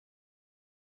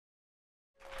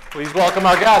Please welcome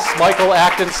our guest, Michael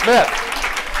Acton Smith.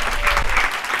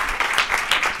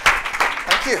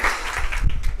 Thank you.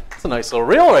 That's a nice little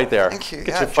reel right there. Thank you.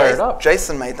 Get you fired up.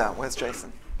 Jason made that. Where's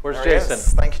Jason? Where's There he Jason?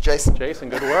 is. Thank you, Jason. Jason,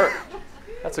 good work.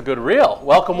 That's a good reel.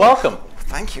 Welcome, welcome.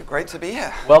 Thank you. Great to be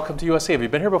here. Welcome to USC. Have you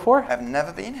been here before? I've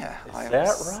never been here. Is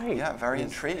that right? Yeah, very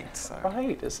intrigued. So.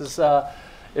 Right. This is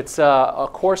it's a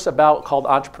course called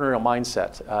entrepreneurial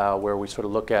mindset, where we sort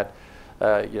of look at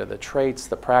the traits,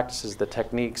 the practices, the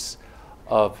techniques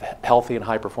of healthy and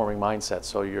high-performing mindsets.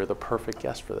 So you're the perfect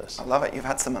guest for this. I love it. You've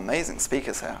had some amazing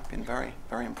speakers here. I've been very,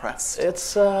 very impressed.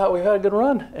 We've had a good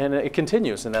run, and it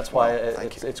continues, and that's why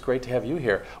it's great to have you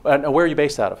here. And where are you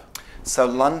based out of? So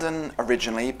London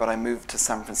originally, but I moved to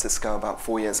San Francisco about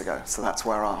 4 years ago. So that's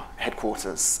where our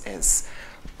headquarters is.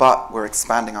 But we're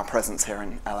expanding our presence here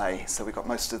in LA. So we've got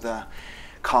most of the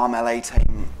Calm LA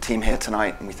team here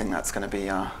tonight, and we think that's going to be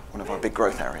one of our big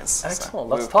growth areas. Excellent.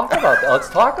 So Let's talk about that. Let's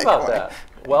talk about that.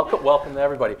 Welcome to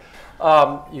everybody.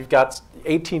 You've got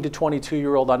 18 to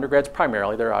 22-year-old undergrads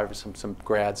primarily. There are some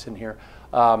grads in here.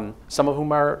 Some of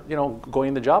whom are going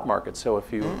in the job market. So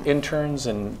if you interns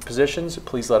and positions,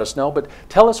 please let us know. But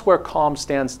tell us where Calm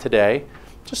stands today,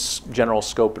 just general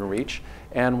scope and reach,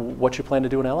 and what you plan to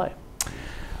do in LA.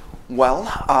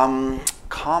 Well,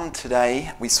 Calm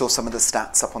today, we saw some of the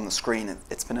stats up on the screen.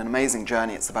 It's been an amazing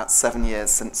journey. It's about 7 years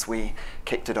since we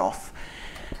kicked it off.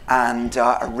 And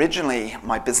originally,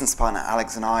 my business partner,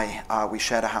 Alex, and I, we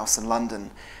shared a house in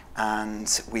London,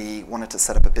 and we wanted to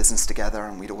set up a business together,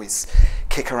 and we'd always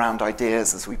kick around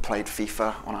ideas as we played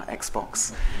FIFA on our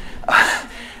Xbox.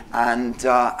 And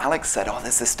Alex said,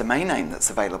 there's this domain name that's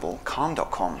available,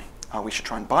 calm.com. We should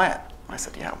try and buy it. I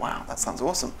said, yeah, wow, that sounds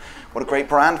awesome. What a great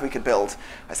brand we could build.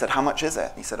 I said, how much is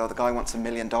it? He said, the guy wants $1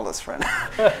 million for it.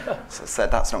 So I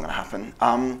said, that's not going to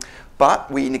happen.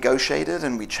 But we negotiated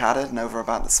and we chatted, and over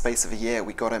about the space of a year,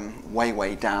 we got him way,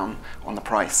 way down on the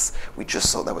price. We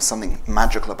just thought there was something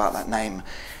magical about that name.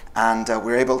 And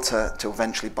we were able to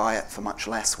eventually buy it for much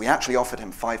less. We actually offered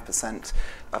him 5%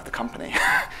 of the company,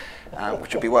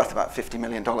 which would be worth about $50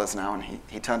 million now, and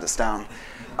he turned us down.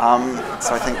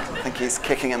 So I think he's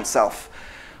kicking himself.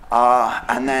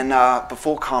 And then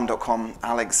before Calm.com,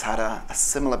 Alex had a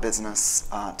similar business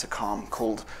to Calm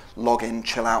called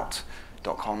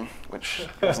loginchillout.com, which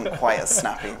wasn't quite as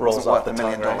snappy. It wasn't worth $1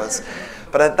 million. Right?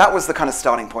 But that was the kind of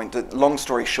starting point. Long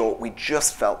story short, we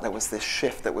just felt there was this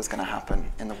shift that was going to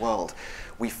happen in the world.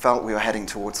 We felt we were heading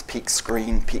towards peak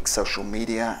screen, peak social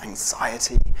media,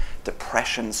 anxiety,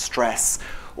 depression, stress.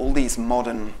 All these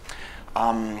modern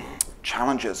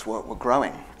challenges were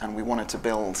growing, and we wanted to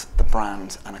build the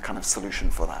brand and a kind of solution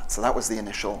for that. So that was the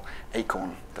initial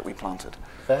acorn that we planted.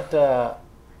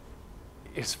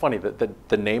 It's funny that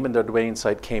the name and the domain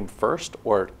site came first,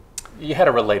 or you had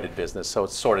a related business, so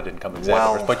it sort of didn't come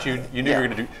exactly first. But you knew you were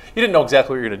going to do. You didn't know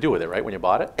exactly what you were going to do with it, right? When you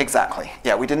bought it. Exactly.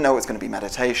 Yeah, we didn't know it was going to be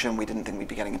meditation. We didn't think we'd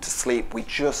be getting into sleep. We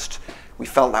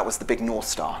felt that was the big North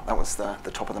Star. That was the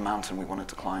top of the mountain we wanted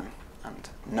to climb, and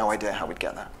no idea how we'd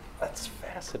get there. That's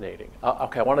fascinating.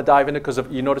 Okay, I want to dive into it because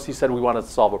you notice he said we wanted to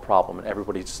solve a problem, and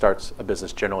everybody starts a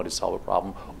business generally to solve a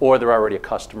problem, or they're already a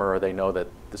customer, or they know that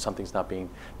something's not being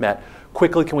met.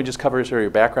 Quickly, can we just cover sort of your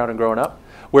background and growing up?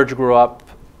 Where'd you grow up?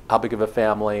 How big of a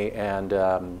family? And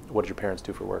what did your parents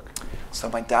do for work? So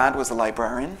my dad was a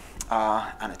librarian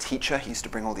and a teacher. He used to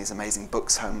bring all these amazing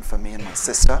books home for me and my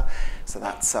sister. So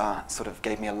that sort of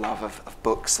gave me a love of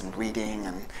books and reading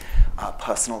and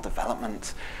personal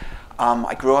development.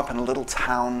 I grew up in a little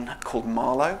town called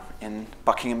Marlow in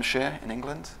Buckinghamshire in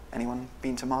England. Anyone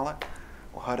been to Marlow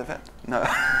or heard of it? No.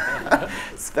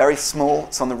 It's very small.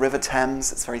 It's on the River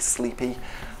Thames. It's very sleepy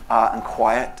and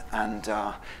quiet and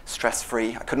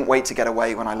stress-free. I couldn't wait to get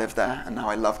away when I lived there, and now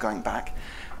I love going back.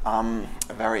 A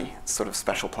very sort of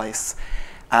special place.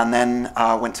 And then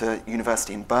I went to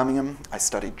university in Birmingham. I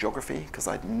studied geography because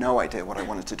I had no idea what I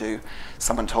wanted to do.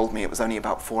 Someone told me it was only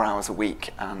about 4 hours a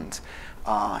week, and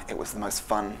it was the most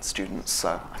fun students,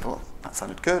 so I thought that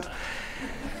sounded good.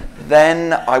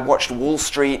 Then I watched Wall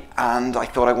Street, and I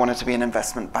thought I wanted to be an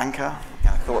investment banker.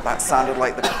 I thought that sounded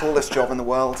like the coolest job in the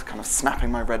world, kind of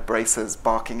snapping my red braces,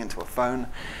 barking into a phone.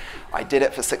 I did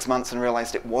it for 6 months and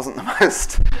realized it wasn't the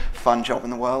most fun job in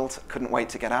the world. Couldn't wait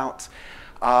to get out.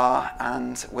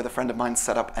 And with a friend of mine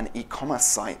set up an e-commerce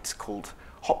site called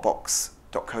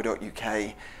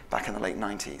hotbox.co.uk back in the late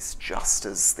 90s, just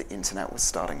as the internet was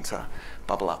starting to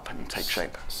bubble up and take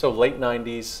shape. So late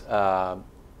 90s,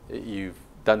 you've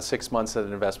done 6 months at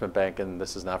an investment bank, and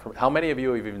this is not from. How many of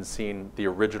you have even seen the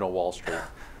original Wall Street?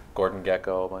 Gordon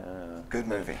Gekko. Good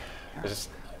movie. Yeah. Just,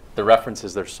 the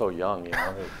references, they're so young, you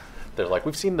know. They're like,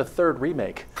 we've seen the third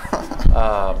remake.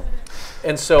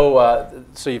 And so,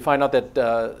 so you find out that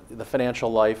the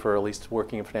financial life, or at least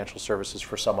working in financial services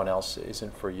for someone else,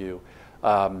 isn't for you.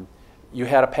 You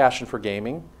had a passion for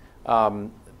gaming.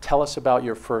 Tell us about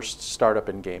your first startup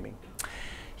in gaming.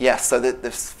 Yes, so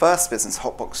this first business,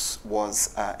 Hotbooks,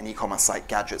 was an e-commerce site,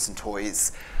 gadgets and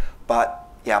toys. But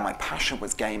yeah, my passion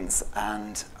was games.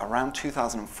 And around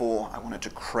 2004, I wanted to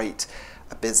create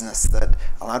a business that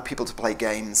allowed people to play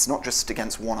games, not just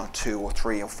against 1 or 2 or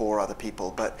 3 or 4 other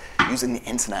people, but using the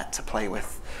internet to play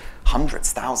with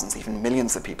hundreds, thousands, even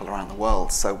millions of people around the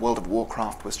world. So World of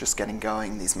Warcraft was just getting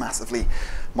going. These massively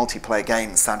multiplayer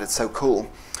games sounded so cool.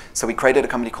 So we created a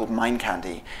company called Mind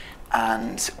Candy,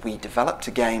 and we developed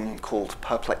a game called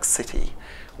Perplexity,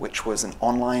 which was an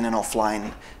online and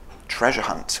offline treasure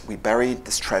hunt. We buried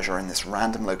this treasure in this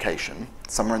random location,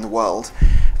 somewhere in the world,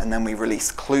 and then we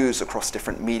released clues across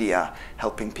different media,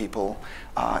 helping people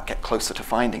get closer to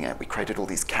finding it. We created all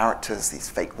these characters, these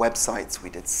fake websites. We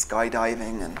did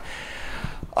skydiving and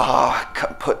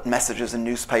put messages in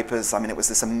newspapers. I mean, it was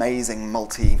this amazing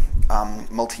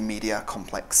multimedia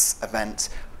complex event.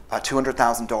 A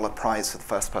 $200,000 prize for the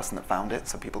first person that found it,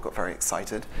 so people got very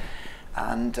excited.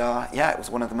 And yeah, it was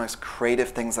one of the most creative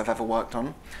things I've ever worked on.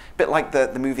 A bit like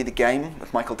the movie The Game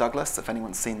with Michael Douglas, if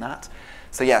anyone's seen that.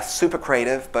 So yeah, super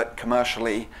creative, but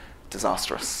commercially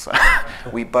disastrous.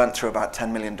 We burnt through about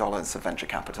 $10 million of venture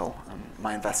capital, and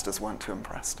my investors weren't too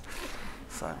impressed.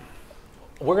 So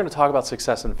we're going to talk about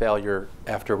success and failure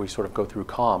after we sort of go through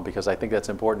Calm, because I think that's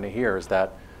important to hear, is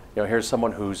that, you know, here's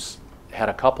someone who's had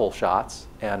a couple shots,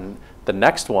 and the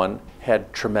next one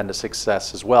had tremendous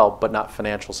success as well, but not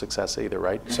financial success either,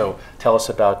 right? Mm-hmm. So tell us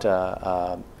about,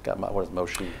 what is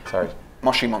Moshi? Sorry.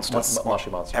 Moshi Monsters.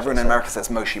 Moshi Monsters. Everyone in America says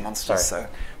Moshi Monsters, so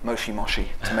Moshi Moshi,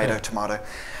 tomato, tomato.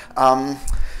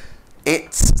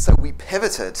 So we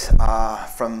pivoted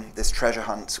from this treasure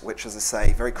hunt, which, as I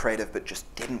say, very creative, but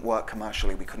just didn't work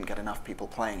commercially. We couldn't get enough people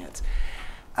playing it.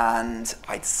 And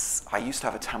I used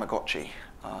to have a Tamagotchi.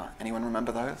 Anyone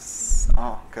remember those?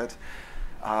 Oh, good.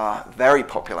 Very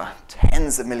popular.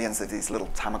 Tens of millions of these little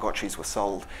Tamagotchis were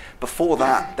sold. Before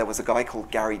that, there was a guy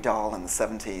called Gary Dahl in the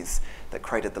 70s that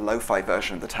created the lo-fi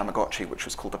version of the Tamagotchi, which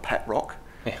was called a pet rock.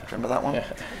 Yeah. Do you remember that one?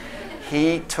 Yeah.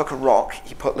 He took a rock,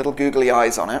 he put little googly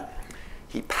eyes on it,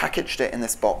 he packaged it in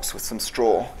this box with some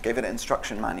straw, gave it an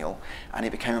instruction manual, and he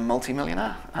became a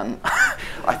multi-millionaire. And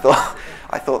I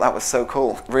thought that was so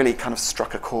cool. Really kind of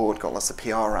struck a chord, got lots of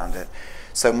PR around it.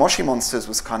 So Moshi Monsters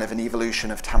was kind of an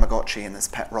evolution of Tamagotchi and this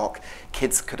pet rock.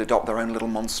 Kids could adopt their own little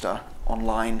monster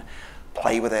online,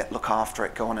 play with it, look after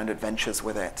it, go on adventures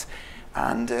with it.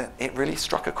 And it really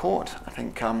struck a chord. I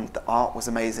think the art was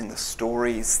amazing, the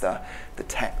stories, the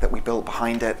tech that we built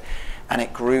behind it. And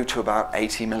it grew to about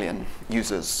 80 million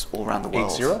users all around the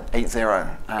world. 80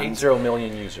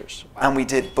 million users. And we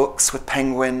did books with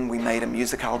Penguin. We made a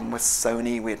music album with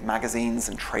Sony. We had magazines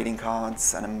and trading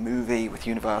cards and a movie with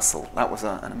Universal. That was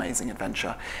an amazing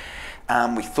adventure.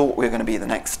 And we thought we were going to be the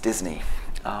next Disney,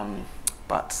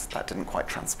 but that didn't quite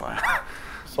transpire.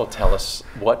 So tell us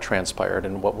what transpired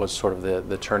and what was sort of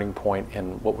the turning point,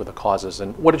 and what were the causes,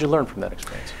 and what did you learn from that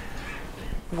experience?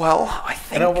 Well, I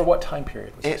think... And over what time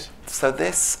period was this? So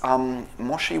this,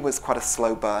 Moshi was quite a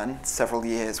slow burn. Several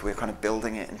years we were kind of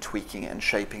building it and tweaking it and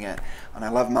shaping it. And I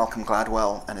love Malcolm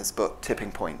Gladwell and his book,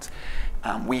 Tipping Point.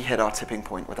 We hit our tipping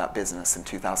point with that business in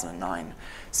 2009.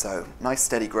 So nice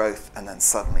steady growth, and then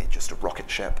suddenly just a rocket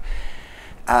ship.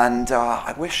 And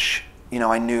I wish... You know,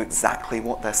 I knew exactly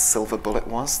what their silver bullet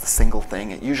was, the single thing.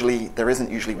 There isn't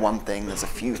usually one thing. There's a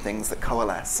few things that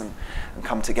coalesce and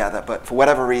come together. But for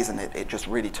whatever reason, it just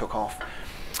really took off.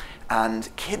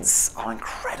 And kids are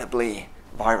incredibly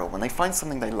viral. When they find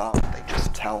something they love, they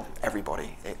just tell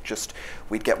everybody.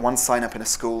 We'd get one sign up in a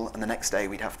school, and the next day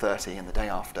we'd have 30, and the day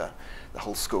after, the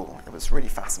whole school. It was really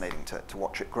fascinating to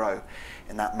watch it grow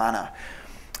in that manner.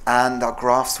 And our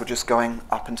graphs were just going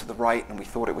up and to the right, and we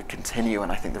thought it would continue.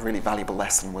 And I think the really valuable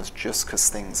lesson was, just because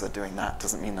things are doing that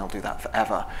doesn't mean they'll do that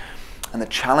forever. And the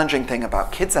challenging thing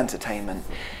about kids' entertainment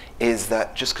is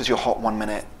that just because you're hot one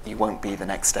minute, you won't be the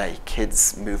next day.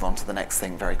 Kids move on to the next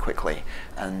thing very quickly.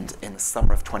 And in the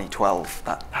summer of 2012,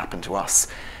 that happened to us.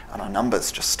 And our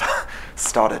numbers just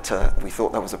we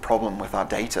thought there was a problem with our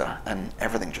data, and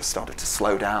everything just started to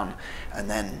slow down and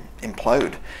then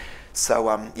implode.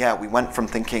 So yeah, we went from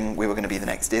thinking we were going to be the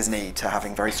next Disney to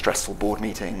having very stressful board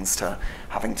meetings, to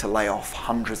having to lay off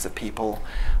hundreds of people,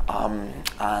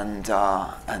 and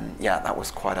yeah, that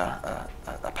was quite a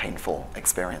painful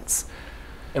experience.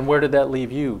 And where did that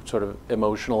leave you, sort of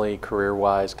emotionally,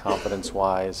 career-wise,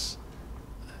 confidence-wise?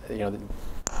 You know,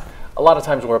 a lot of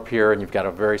times we're up here and you've got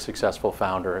a very successful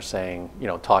founder saying,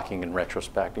 talking in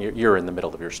retrospect, and you're in the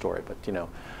middle of your story, but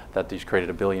that he's created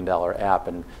 $1 billion app,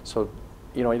 and so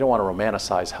you don't want to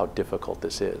romanticize how difficult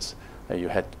this is. You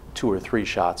had 2 or 3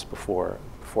 shots before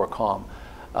Calm.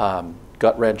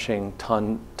 Gut-wrenching,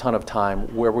 ton of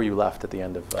time. Where were you left at the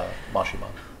end of Mashima?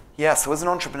 Yeah, so as an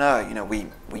entrepreneur,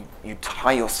 you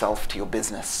tie yourself to your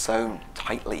business so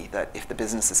tightly that if the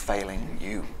business is failing,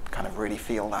 you kind of really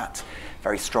feel that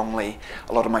very strongly.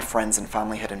 A lot of my friends and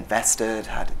family had invested,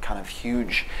 had kind of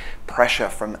huge pressure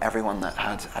from everyone that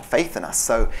had faith in us.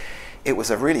 So it was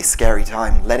a really scary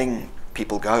time letting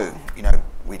people go.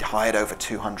 We'd hired over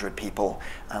 200 people,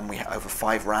 and over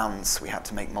 5 rounds we had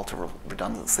to make multiple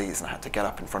redundancies, and I had to get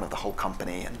up in front of the whole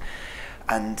company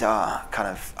and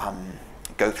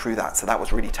go through that. So that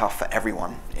was really tough for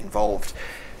everyone involved.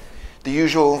 The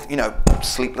usual,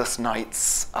 sleepless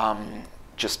nights,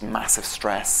 just massive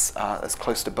stress, as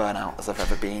close to burnout as I've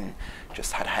ever been.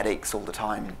 Just had headaches all the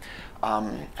time,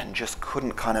 and just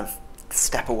couldn't kind of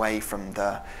step away from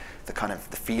the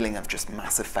feeling of just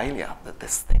massive failure, that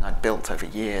this thing I'd built over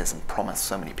years and promised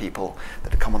so many people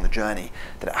that had come on the journey,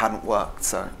 that it hadn't worked.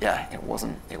 So yeah, it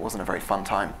wasn't a very fun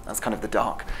time. That's kind of the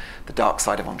dark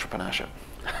side of entrepreneurship.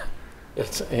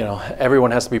 It's,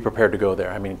 everyone has to be prepared to go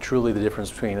there. I mean, truly the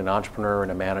difference between an entrepreneur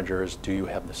and a manager is, do you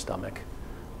have the stomach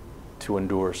to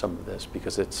endure some of this?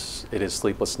 Because it is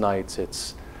sleepless nights,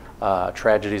 it's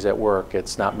tragedies at work,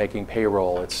 it's not making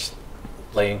payroll, it's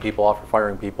laying people off or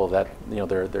firing people that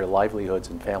their livelihoods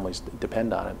and families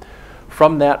depend on it.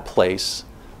 From that place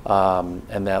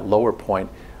and that lower point,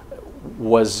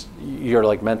 was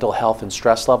your mental health and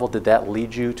stress level, did that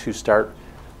lead you to start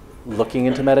looking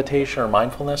into meditation or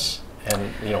mindfulness?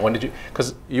 And when did you?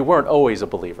 Because you weren't always a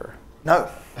believer. No.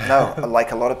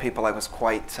 Like a lot of people, I was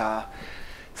quite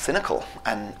cynical.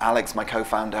 And Alex, my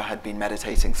co-founder, had been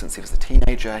meditating since he was a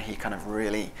teenager. He kind of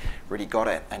really got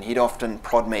it, and he'd often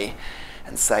prod me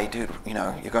and say, dude,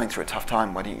 you're going through a tough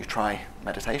time, why don't you try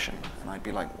meditation? And I'd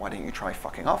be like, why don't you try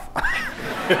fucking off?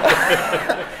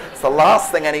 It's the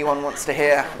last thing anyone wants to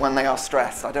hear when they are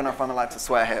stressed. I don't know if I'm allowed to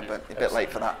swear here, but a bit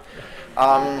late for that.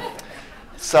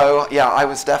 So yeah, I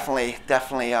was definitely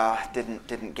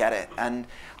didn't get it. And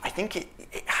I think it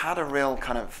had a real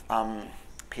kind of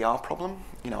PR problem.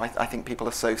 I think people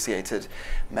associated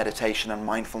meditation and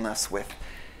mindfulness with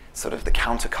sort of the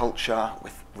counterculture,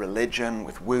 with religion,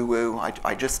 with woo-woo.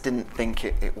 I just didn't think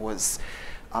it was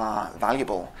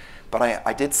valuable. But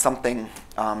I did something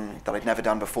that I'd never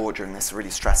done before during this really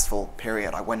stressful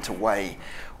period. I went away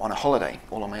on a holiday,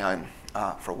 all on my own,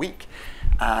 for a week.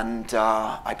 And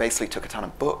I basically took a ton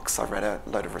of books. I read a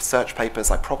load of research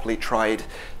papers. I properly tried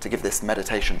to give this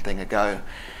meditation thing a go.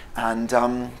 And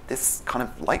this kind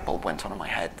of light bulb went on in my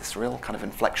head, this real kind of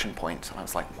inflection point. And I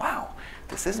was like, wow,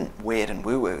 this isn't weird and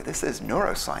woo-woo. This is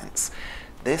neuroscience.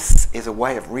 This is a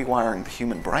way of rewiring the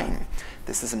human brain.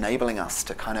 This is enabling us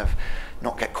to kind of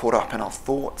not get caught up in our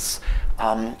thoughts.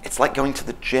 It's like going to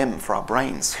the gym for our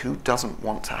brains. Who doesn't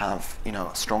want to have, a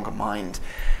stronger mind?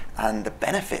 And the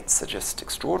benefits are just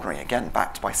extraordinary. Again,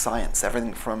 backed by science.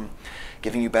 Everything from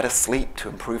giving you better sleep, to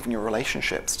improving your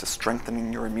relationships, to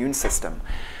strengthening your immune system.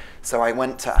 So I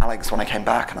went to Alex when I came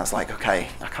back, and I was like, okay,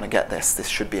 I kind of get this. This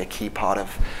should be a key part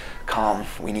of Calm.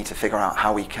 We need to figure out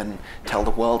how we can tell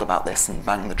the world about this and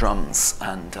bang the drums.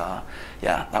 And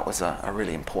yeah, that was a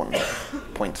really important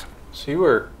point. So you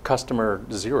were customer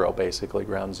zero, basically,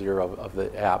 ground zero of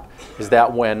the app. Is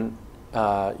that when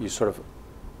you sort of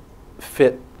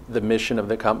fit the mission of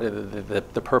the company,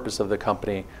 the purpose of the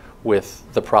company,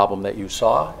 with the problem that you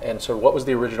saw? And so what was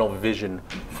the original vision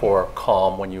for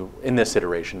Calm when you, in this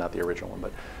iteration, not the original one,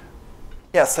 but?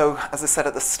 Yeah, so as I said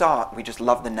at the start, we just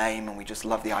loved the name and we just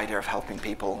loved the idea of helping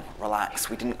people relax.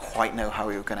 We didn't quite know how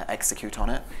we were going to execute on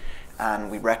it.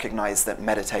 And we recognized that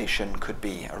meditation could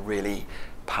be a really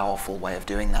powerful way of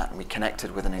doing that. And we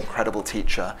connected with an incredible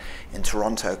teacher in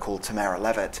Toronto called Tamara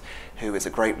Levitt, who is a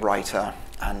great writer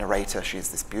and narrator. She has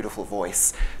this beautiful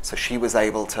voice. So she was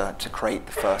able to create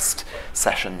the first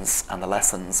sessions and the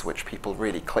lessons, which people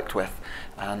really clicked with.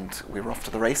 And we were off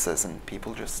to the races, and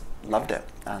people just loved it.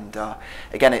 And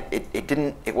again,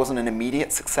 it wasn't an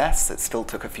immediate success. It still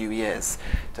took a few years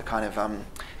to kind of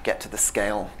get to the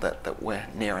scale that we're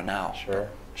nearer now. Sure.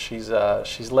 She's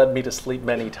led me to sleep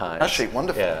many times. Actually,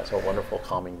 wonderful. Yeah, it's a wonderful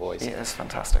calming voice. Yeah, it's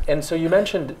fantastic. And so you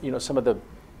mentioned, some of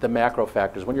the macro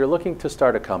factors. When you're looking to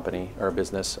start a company or a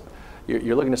business,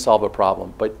 you're looking to solve a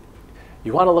problem, but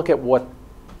you want to look at what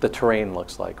the terrain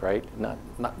looks like, right?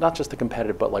 Not just the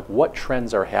competitive, but like what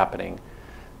trends are happening,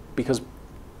 because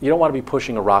you don't want to be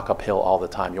pushing a rock uphill all the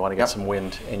time. You want to get some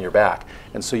wind in your back.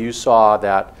 And so you saw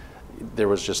that there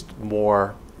was just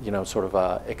more, sort of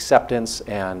acceptance,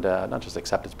 and not just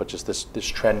acceptance, but just this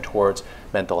trend towards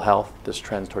mental health, this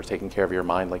trend towards taking care of your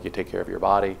mind like you take care of your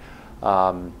body.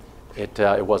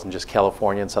 It wasn't just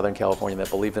California and Southern California that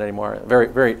believed it anymore. Very,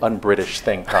 very un-British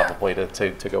thing probably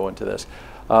to go into this.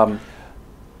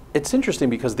 It's interesting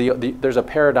because there's a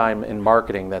paradigm in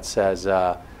marketing that says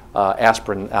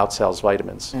aspirin outsells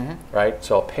vitamins, right?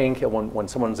 So a painkiller, when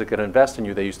someone's going to invest in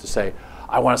you, they used to say,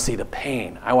 I want to see the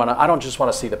pain. I don't just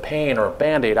want to see the pain or a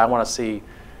Band-Aid. I want to see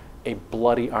a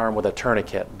bloody arm with a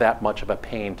tourniquet, that much of a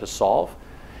pain to solve.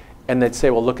 And they'd say,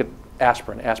 well, look at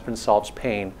aspirin. Aspirin solves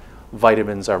pain.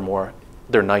 Vitamins are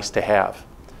they're nice to have.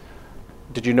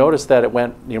 Did you notice that it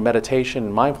went, meditation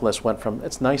and mindfulness went from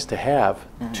it's nice to have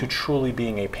to truly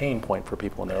being a pain point for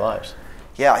people in their lives?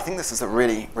 Yeah, I think this is a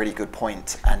really, really good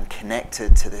point, and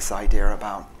connected to this idea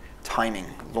about timing,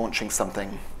 launching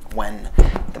something when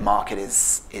the market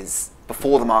is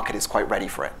before the market is quite ready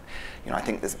for it. I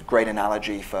think there's a great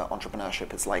analogy for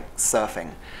entrepreneurship. It's like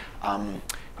surfing.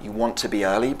 You want to be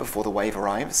early before the wave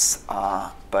arrives,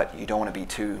 but you don't want to be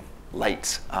too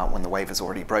late when the wave is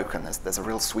already broken. There's a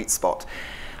real sweet spot.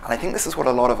 And I think this is what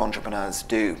a lot of entrepreneurs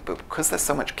do, but because there's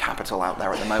so much capital out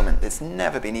there at the moment, it's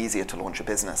never been easier to launch a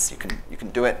business. You can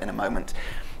do it in a moment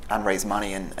and raise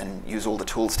money and use all the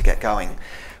tools to get going.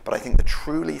 But I think the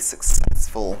truly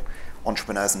successful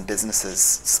entrepreneurs and businesses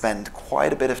spend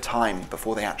quite a bit of time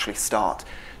before they actually start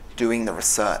doing the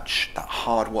research, that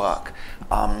hard work,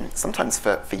 sometimes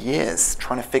for years,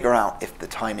 trying to figure out if the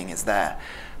timing is there.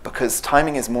 Because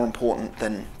timing is more important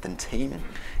than team.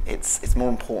 It's more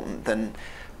important than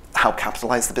how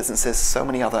capitalized the business is. So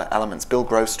many other elements. Bill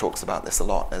Gross talks about this a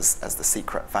lot as the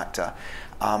secret factor.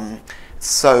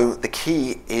 So the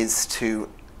key is to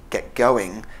get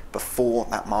going before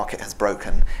that market has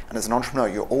broken. And as an entrepreneur,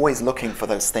 you're always looking for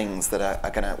those things that are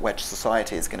going to, which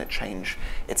society is going to change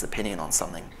its opinion on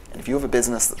something. And if you have a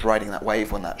business that's riding that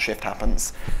wave when that shift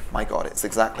happens, my God, it's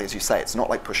exactly as you say. It's not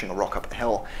like pushing a rock up a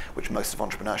hill, which most of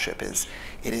entrepreneurship is.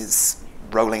 It is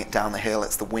rolling it down the hill.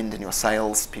 It's the wind in your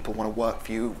sails. People want to work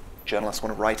for you. Journalists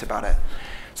want to write about it.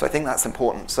 So I think that's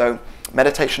important. So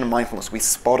meditation and mindfulness, we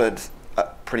spotted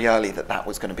pretty early that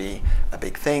was going to be a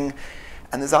big thing.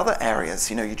 And there's other areas,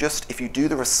 if you do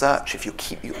the research, if you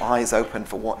keep your eyes open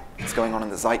for what is going on in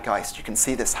the zeitgeist, you can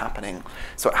see this happening.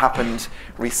 So it happened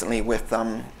recently with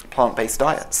plant-based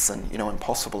diets and,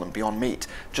 Impossible and Beyond Meat.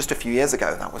 Just a few years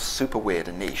ago, that was super weird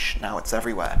and niche. Now it's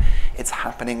everywhere. It's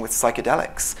happening with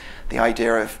psychedelics. The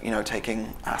idea of,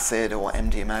 taking acid or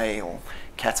MDMA or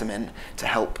ketamine to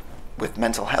help with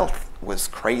mental health was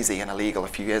crazy and illegal a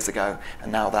few years ago,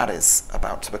 and now that is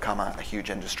about to become a huge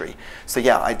industry. So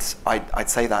yeah, I'd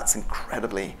say that's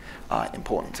incredibly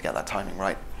important to get that timing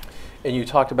right. And you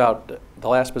talked about the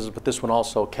last business, but this one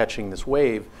also catching this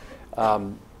wave.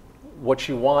 What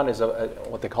you want is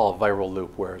what they call a viral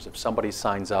loop, whereas if somebody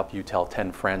signs up, you tell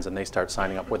 10 friends and they start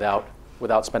signing up without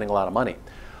spending a lot of money.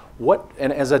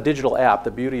 And as a digital app,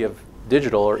 the beauty of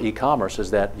digital or e-commerce is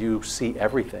that you see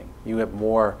everything. You have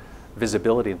more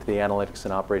visibility into the analytics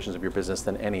and operations of your business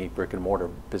than any brick and mortar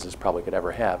business probably could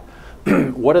ever have.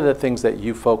 What are the things that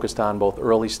you focused on both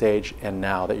early stage and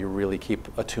now that you really keep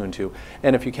attuned to?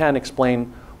 And if you can,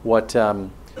 explain what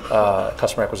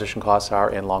customer acquisition costs are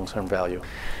and long-term value.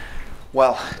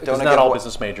 Well, it's not all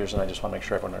business majors, and I just want to make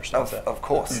sure everyone understands that. Of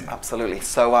course, absolutely.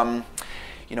 So,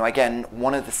 again,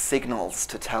 one of the signals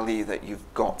to tell you that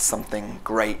you've got something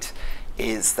great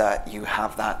is that you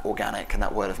have that organic and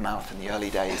that word of mouth in the early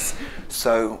days.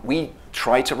 So we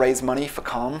tried to raise money for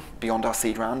Calm beyond our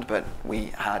seed round, but we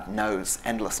had no's,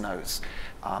 endless no's,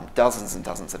 dozens and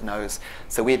dozens of no's.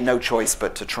 So we had no choice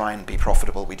but to try and be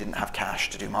profitable. We didn't have cash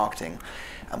to do marketing.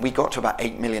 And we got to about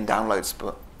 8 million downloads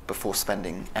before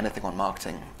spending anything on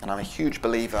marketing. And I'm a huge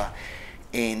believer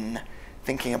in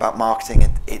thinking about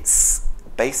marketing. It's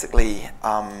basically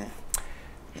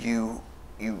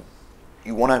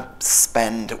you want to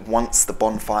spend once the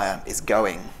bonfire is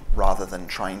going rather than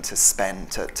trying to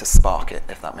spend to spark it,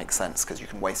 if that makes sense, because you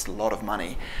can waste a lot of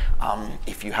money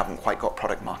if you haven't quite got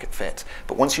product market fit.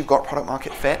 But once you've got product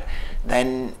market fit,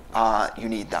 then you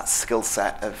need that skill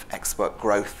set of expert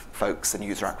growth folks and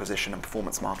user acquisition and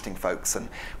performance marketing folks, and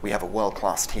we have a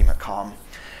world-class team at Calm.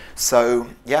 So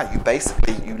yeah,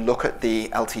 you look at the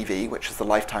LTV, which is the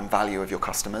lifetime value of your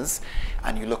customers,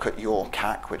 and you look at your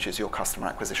CAC, which is your customer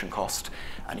acquisition cost,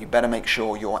 and you better make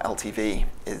sure your LTV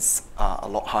is a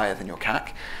lot higher than your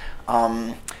CAC.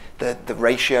 The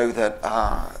ratio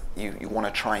that you want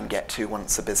to try and get to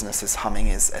once a business is humming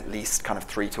is at least kind of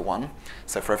 3 to 1.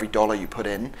 So for every dollar you put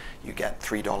in, you get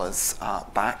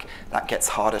 $3 back. That gets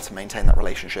harder to maintain that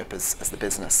relationship as the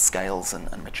business scales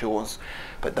and matures.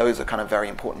 But those are kind of very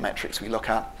important metrics we look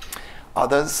at.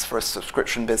 Others, for a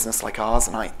subscription business like ours,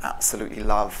 and I absolutely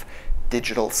love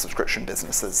digital subscription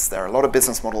businesses. There are a lot of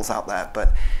business models out there,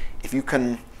 but if you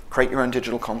can create your own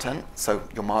digital content, so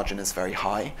your margin is very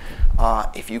high.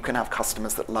 If you can have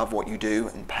customers that love what you do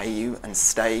and pay you and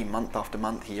stay month after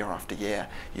month, year after year,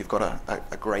 you've got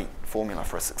a great formula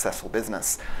for a successful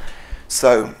business.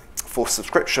 So for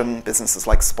subscription businesses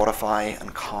like Spotify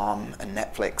and Calm and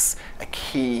Netflix, a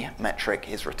key metric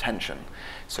is retention.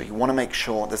 So you want to make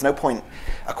sure, there's no point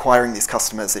acquiring these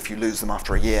customers if you lose them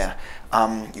after a year.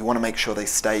 You want to make sure they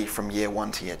stay from year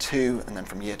 1 to year 2, and then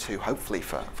from year 2, hopefully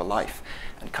for life.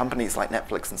 And companies like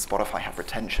Netflix and Spotify have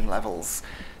retention levels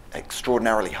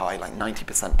extraordinarily high, like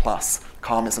 90% plus.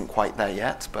 Calm isn't quite there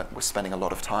yet, but we're spending a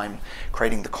lot of time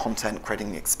creating the content,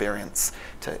 creating the experience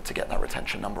to get that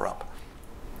retention number up.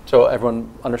 So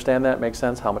everyone understand that? Makes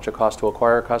sense? How much it costs to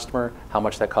acquire a customer, how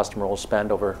much that customer will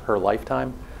spend over her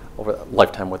lifetime,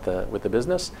 with the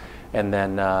business, and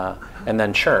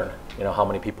then churn. You know, how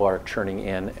many people are churning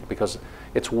in, because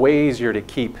it's way easier to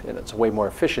keep, and it's way more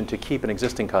efficient to keep an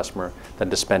existing customer than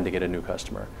to spend to get a new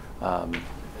customer. And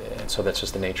so that's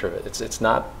just the nature of it. It's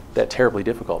not that terribly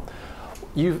difficult.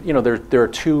 You know, there are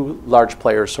two large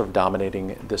players sort of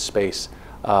dominating this space.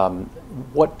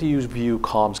 What do you view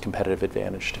Calm's competitive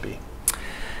advantage to be?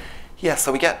 Yeah,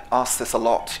 so we get asked this a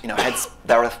lot. You know, I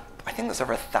think there's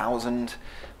over 1,000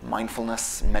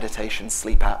 mindfulness, meditation,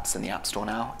 sleep apps in the App Store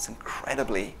now. It's an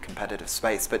incredibly competitive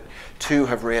space, but two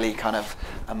have really kind of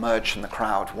emerged from the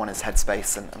crowd. One is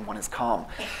Headspace and one is Calm.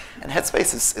 And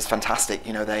Headspace is fantastic.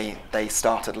 You know, they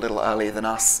started a little earlier than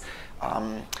us.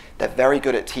 They're very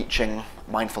good at teaching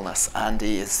mindfulness.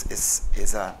 Andy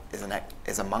is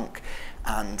a monk,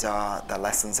 and their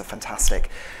lessons are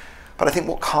fantastic. But I think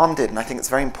what Calm did, and I think it's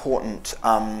very important,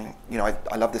 you know,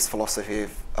 I love this philosophy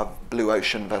of blue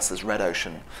ocean versus red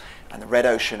ocean. And the red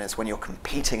ocean is when you're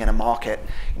competing in a market,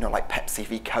 you know, like Pepsi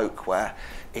v Coke, where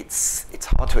it's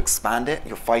hard to expand it.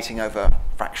 You're fighting over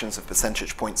fractions of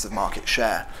percentage points of market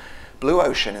share. Blue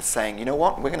ocean is saying, you know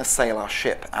what, we're going to sail our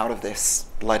ship out of this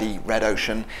bloody red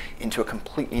ocean into a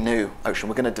completely new ocean.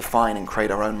 We're going to define and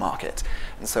create our own market.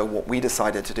 And so what we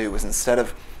decided to do was, instead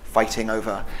of fighting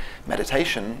over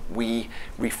meditation, we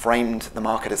reframed the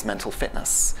market as mental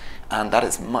fitness, and that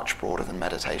is much broader than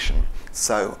meditation.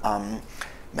 So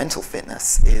mental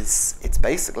fitness it's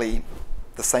basically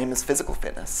the same as physical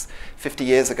fitness. 50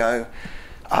 years ago,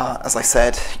 as I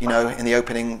said, you know, in the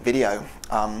opening video,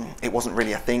 it wasn't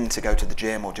really a thing to go to the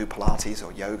gym or do Pilates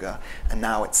or yoga, and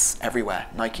now it's everywhere.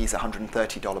 Nike's a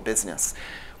 $130 business.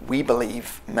 We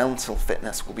believe mental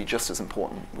fitness will be just as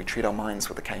important. We treat our minds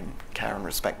with the care and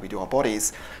respect we do our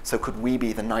bodies, so could we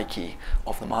be the Nike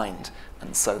of the mind?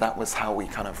 And so that was how we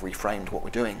kind of reframed what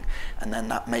we're doing. And then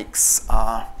that makes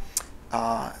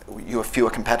you have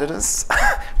fewer competitors,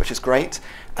 which is great,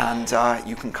 and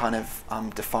you can kind of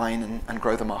define and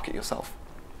grow the market yourself.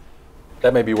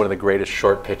 That may be one of the greatest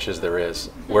short pitches there is.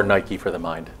 We're Nike for the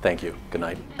mind. Thank you. Good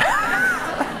night.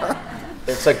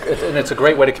 It's a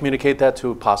great way to communicate that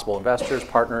to possible investors,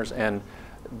 partners, and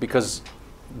because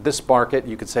this market,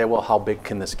 you could say, well, how big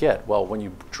can this get? Well, when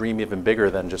you dream even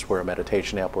bigger than just we're a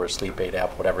meditation app or a sleep aid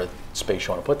app, whatever space you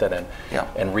want to put that in, yeah,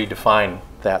 and redefine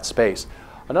that space.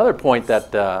 Another point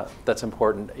that's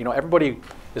important, you know, everybody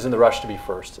is in the rush to be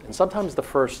first, and sometimes the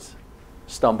first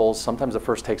stumbles, sometimes the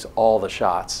first takes all the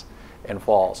shots and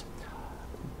falls.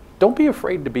 Don't be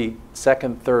afraid to be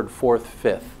second, third, fourth,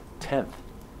 fifth, 10th.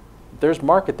 There's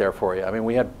market there for you. I mean,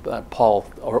 we had Paul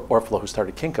Orfalo, who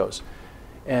started Kinko's,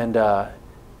 and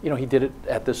you know, he did it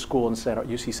at this school in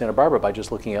UC Santa Barbara by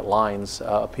just looking at lines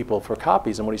of people for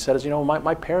copies. And what he said is, you know,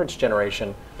 my parents'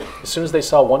 generation, as soon as they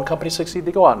saw one company succeed,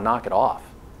 they go out and knock it off.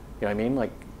 You know what I mean?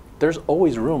 Like, there's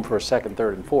always room for a second,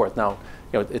 third, and fourth. Now,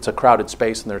 you know, it's a crowded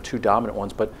space, and there are two dominant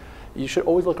ones, but you should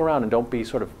always look around and don't be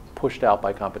sort of pushed out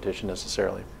by competition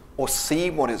necessarily. Or see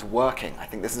what is working. I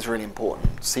think this is really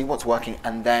important. See what's working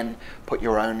and then put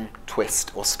your own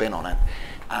twist or spin on it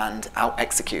and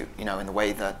out-execute, you know, in the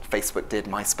way that Facebook did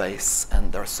MySpace,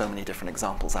 and there are so many different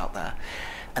examples out there.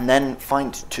 And then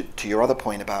find, to your other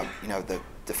point about, you know, the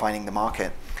defining the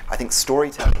market, I think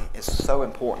storytelling is so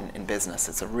important in business.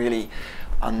 It's a really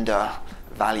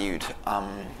undervalued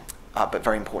but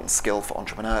very important skill for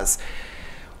entrepreneurs.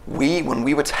 When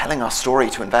we were telling our story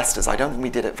to investors, I don't think we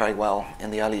did it very well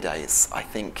in the early days. I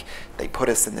think they put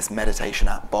us in this meditation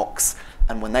app box,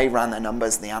 And when they ran their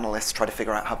numbers and the analysts tried to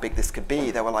figure out how big this could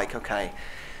be, they were like, okay,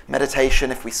 meditation,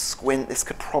 if we squint, this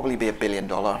could probably be $1 billion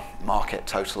market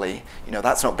totally. You know,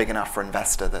 that's not big enough for an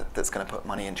investor that's going to put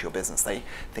money into your business. They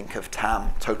think of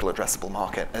TAM, total addressable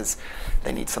market, as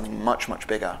they need something much, much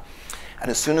bigger. And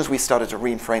as soon as we started to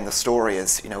reframe the story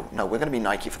as, you know, no, we're going to be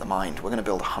Nike for the mind. We're going to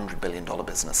build a $100 billion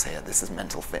business here. This is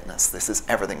mental fitness. This is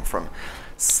everything from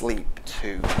sleep to,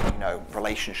 you know,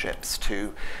 relationships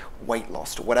to weight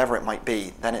loss to whatever it might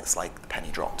be. Then it's like the penny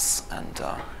drops, and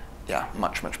yeah,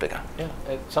 much, much bigger. Yeah,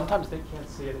 and sometimes they can't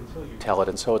see it until you tell it,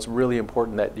 and so it's really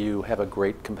important that you have a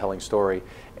great, compelling story,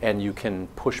 and you can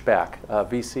push back.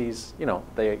 VCs, you know,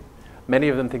 many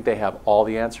of them think they have all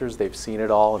the answers, they've seen it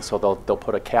all, and so they'll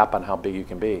put a cap on how big you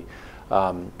can be.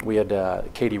 We had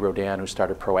Katie Rodan, who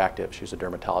started Proactive. She was a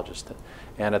dermatologist,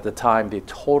 and at the time, the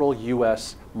total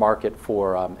U.S. market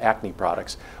for acne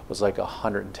products was like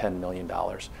 $110 million,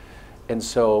 and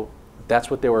so that's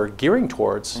what they were gearing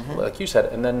towards, like you said.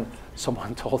 And then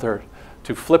someone told her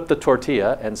to flip the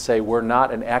tortilla and say, we're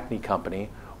not an acne company,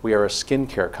 we are a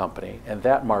skincare company, and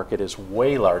that market is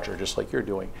way larger, just like you're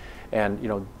doing. And you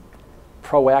know,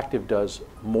 Proactive does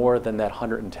more than that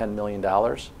 $110 million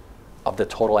of the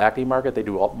total acne market. They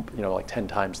do you know, like 10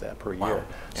 times that per year.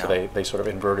 So they sort of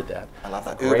inverted that. I love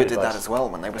that. Uber did that as well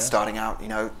when they were starting out. You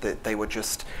know, they were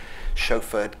just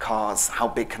chauffeured cars. How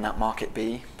big can that market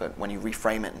be? But when you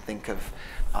reframe it and think of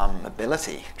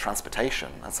mobility,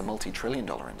 transportation, that's a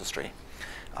multi-trillion-dollar industry.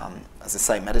 As I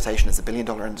say, meditation is a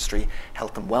billion-dollar industry.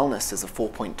 Health and wellness is a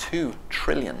 $4.2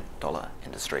 trillion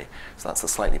industry. So that's a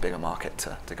slightly bigger market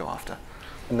to go after.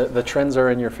 And the trends are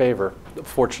in your favor,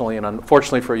 fortunately and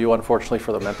unfortunately for you, unfortunately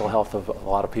for the mental health of a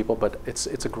lot of people. But it's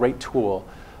a great tool.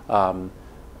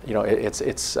 You know,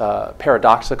 it's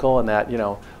paradoxical in that, you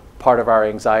know, part of our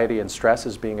anxiety and stress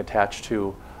is being attached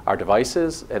to our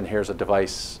devices, and here's a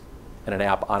device and an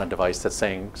app on a device that's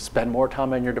saying spend more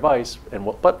time on your device,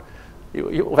 but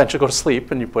you eventually go to sleep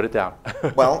and you put it down.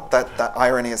 Well, that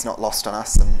irony is not lost on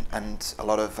us, and a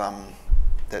lot of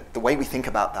the way we think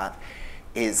about that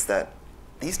is that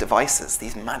these devices,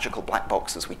 these magical black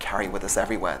boxes we carry with us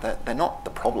everywhere, they're not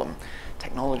the problem.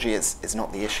 Technology is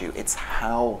not the issue. It's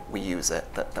how we use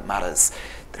it that matters.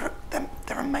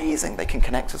 They're amazing. They can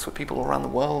connect us with people all around the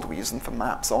world. We use them for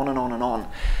maps, on and on and on.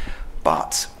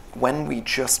 But when we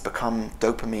just become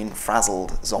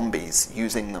dopamine-frazzled zombies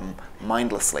using them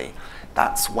mindlessly,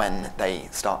 that's when they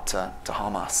start to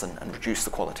harm us and reduce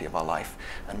the quality of our life.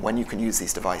 And when you can use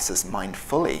these devices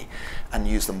mindfully and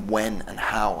use them when and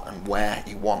how and where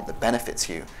you want that benefits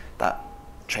you, that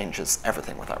changes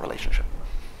everything with that relationship.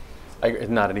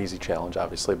 Not an easy challenge,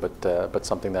 obviously, but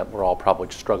something that we're all probably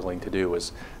struggling to do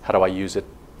is how do I use it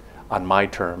on my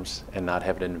terms and not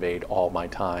have it invade all my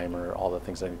time or all the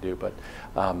things I need to do. But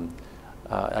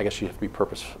I guess you have to be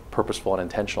purposeful and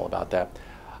intentional about that.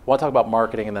 I want to talk about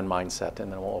marketing and then mindset,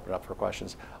 and then we'll open it up for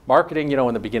questions. Marketing, you know,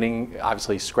 in the beginning,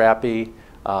 obviously scrappy.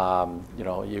 You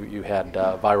know, you had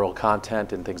viral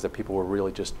content and things that people were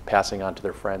really just passing on to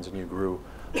their friends, and you grew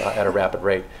at a rapid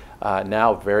rate.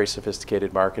 Now, very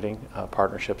sophisticated marketing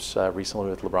partnerships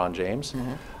recently with LeBron James.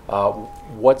 How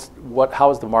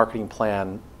has the marketing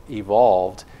plan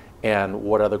evolved, and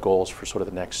what are the goals for sort of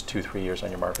the next 2-3 years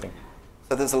on your marketing?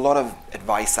 So there's a lot of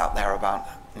advice out there about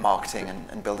marketing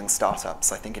and building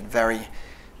startups. I think in very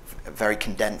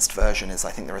condensed version is,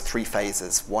 I think there are 3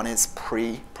 phases. One is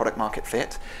pre-product market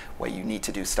fit, where you need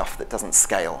to do stuff that doesn't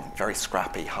scale, very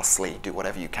scrappy, hustly, do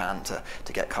whatever you can to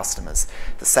get customers.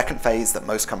 The second phase that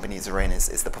most companies are in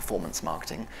is the performance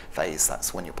marketing phase.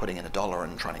 That's when you're putting in $1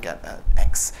 and trying to get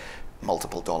X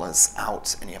multiple dollars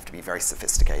out, and you have to be very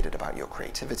sophisticated about your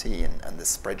creativity and the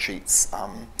spreadsheets,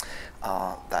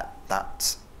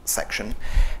 that section.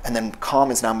 And then Calm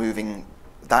is now moving.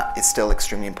 That is still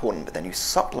extremely important, but then you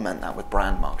supplement that with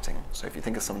brand marketing. So if you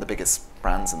think of some of the biggest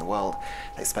brands in the world,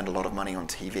 they spend a lot of money on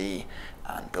TV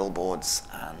and billboards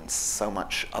and so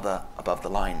much other above the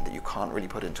line that you can't really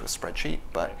put into a spreadsheet,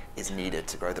 but is needed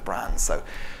to grow the brand. So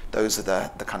those are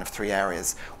the kind of 3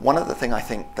 areas. One other thing I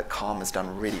think that Calm has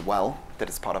done really well, that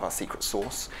is part of our secret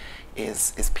sauce,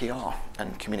 is PR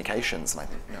and communications. And I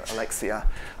think, you know, Alexia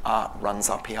runs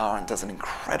our PR and does an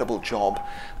incredible job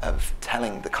of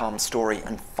telling the Calm story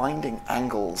and finding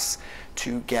angles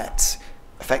to get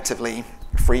effectively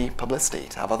free publicity,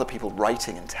 to have other people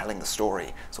writing and telling the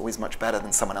story. It's always much better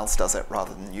than someone else does it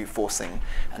rather than you forcing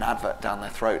an advert down their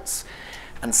throats.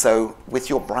 And so with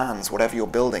your brands, whatever you're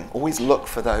building, always look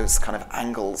for those kind of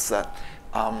angles that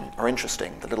are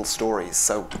interesting, the little stories.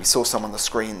 So we saw some on the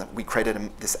screen that we created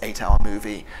this 8-hour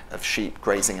movie of sheep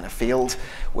grazing in a field,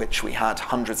 which we had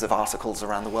hundreds of articles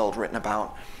around the world written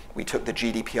about. We took the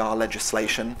GDPR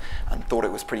legislation and thought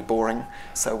it was pretty boring,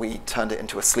 so we turned it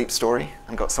into a sleep story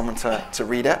and got someone to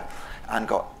read it, and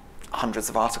got hundreds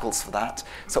of articles for that.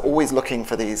 So always looking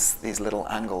for these little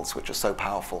angles which are so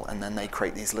powerful, and then they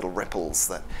create these little ripples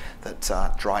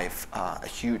that drive a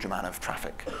huge amount of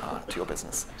traffic to your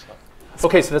business.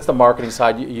 Okay, so that's the marketing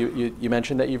side. You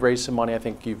mentioned that you've raised some money. I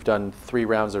think you've done 3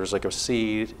 rounds. There's like a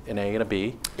seed, an A, and a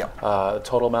B. Yep.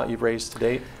 Total amount you've raised to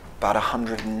date? About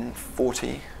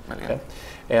 140 million. Okay.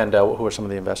 And who are some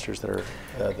of the investors that are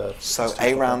the... So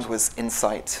A round was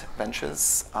Insight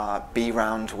Ventures, B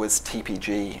round was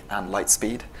TPG and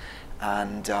Lightspeed,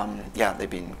 and yeah, they've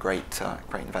been great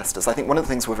investors. I think one of the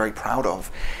things we're very proud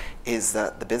of is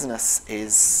that the business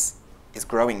is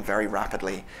growing very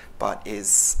rapidly, but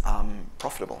is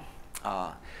profitable.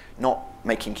 Not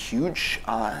making huge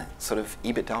sort of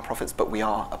EBITDA profits, but we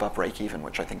are above break even,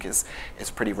 which I think is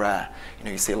pretty rare. You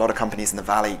know, you see a lot of companies in the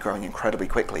valley growing incredibly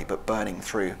quickly, but burning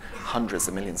through hundreds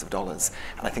of millions of dollars.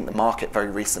 And I think the market very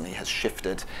recently has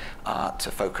shifted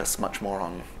to focus much more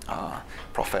on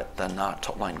profit than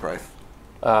top line growth.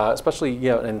 Especially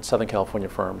in Southern California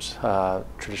firms.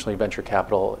 Traditionally, venture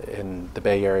capital in the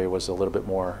Bay Area was a little bit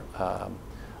more,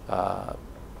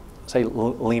 say,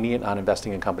 lenient on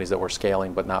investing in companies that were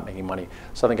scaling but not making money.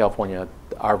 Southern California,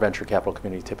 our venture capital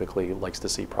community typically likes to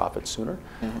see profits sooner.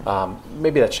 Mm-hmm.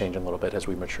 Maybe that's changing a little bit as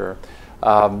we mature.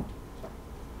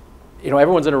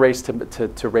 Everyone's in a race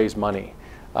to raise money,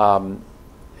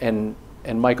 and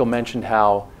Michael mentioned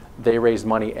how they raised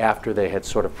money after they had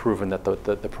sort of proven that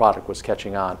the product was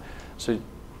catching on. So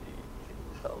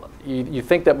you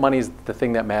think that money is the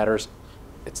thing that matters.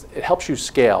 It helps you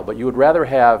scale, but you would rather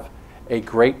have a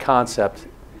great concept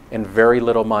and very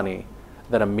little money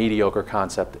than a mediocre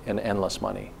concept and endless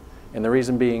money. And the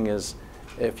reason being is,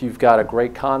 if you've got a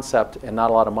great concept and not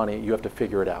a lot of money, you have to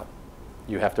figure it out.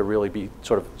 You have to really be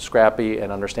sort of scrappy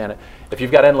and understand it. If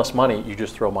you've got endless money, you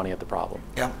just throw money at the problem.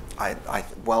 Yeah,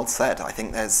 well said. I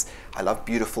think I love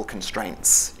beautiful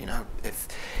constraints. You know,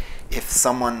 if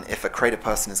a creative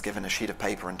person is given a sheet of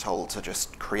paper and told to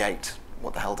just create,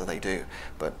 what the hell do they do?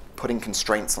 But putting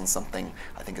constraints on something,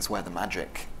 I think, is where the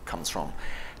magic comes from.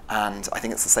 And I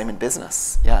think it's the same in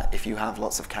business. Yeah, if you have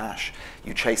lots of cash,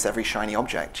 you chase every shiny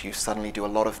object, you suddenly do a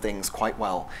lot of things quite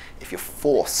well. If you're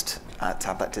forced to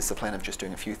have that discipline of just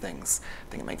doing a few things, I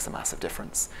think it makes a massive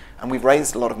difference. And we've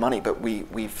raised a lot of money, but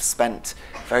we've spent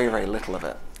very, very little of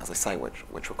it, as I say, which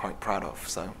we're quite proud of.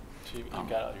 So you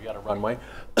got a runway.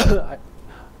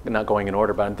 I'm not going in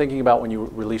order, but I'm thinking about when you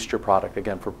released your product,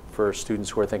 again, for students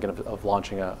who are thinking of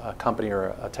launching a company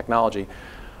or a technology.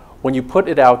 When you put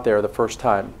it out there the first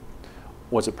time,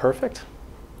 was it perfect?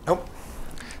 Nope,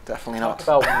 definitely not.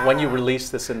 Talk about when you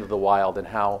released this into the wild and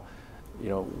how,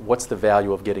 what's the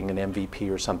value of getting an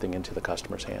MVP or something into the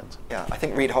customer's hands? Yeah, I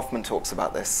think Reid Hoffman talks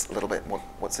about this a little bit.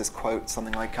 What's his quote?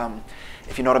 Something like,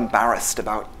 if you're not embarrassed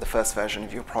about the first version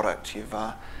of your product, you've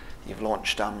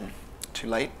launched too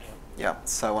late. Yeah,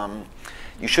 so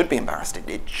you should be embarrassed.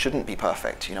 It shouldn't be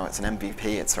perfect. It's an MVP,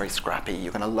 it's very scrappy.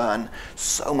 You're going to learn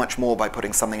so much more by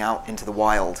putting something out into the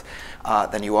wild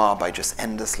than you are by just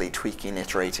endlessly tweaking,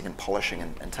 iterating, and polishing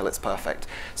until it's perfect.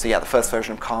 So yeah, the first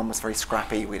version of Calm was very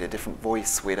scrappy. We had a different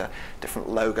voice, we had a different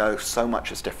logo, so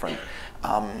much is different.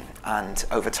 And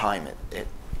over time, it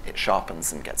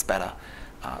sharpens and gets better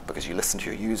because you listen to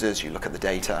your users, you look at the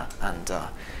data, and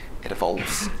it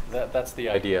evolves. That's the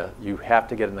idea. You have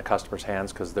to get in the customer's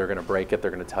hands because they're going to break it. They're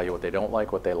going to tell you what they don't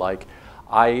like, what they like.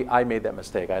 I made that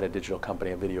mistake. I had a digital company,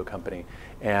 a video company,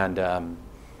 and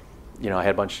I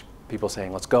had a bunch of people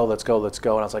saying, "Let's go, let's go, let's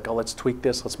go," and I was like, "Oh, let's tweak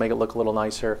this. Let's make it look a little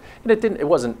nicer." And it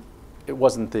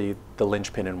wasn't the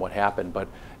linchpin in what happened, but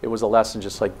it was a lesson.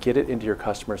 Just like get it into your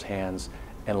customer's hands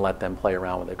and let them play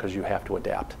around with it because you have to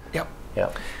adapt. Yep.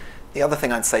 Yeah. The other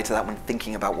thing I'd say to that when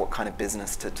thinking about what kind of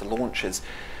business to launch is,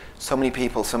 so many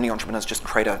people, so many entrepreneurs just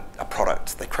create a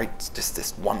product. They create just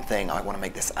this one thing. I want to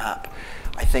make this app.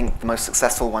 I think the most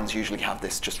successful ones usually have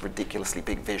this just ridiculously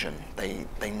big vision. They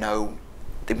know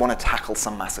they want to tackle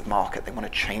some massive market. They want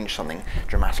to change something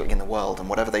dramatically in the world. And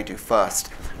whatever they do first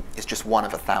is just one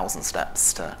of 1,000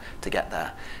 steps to get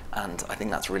there. And I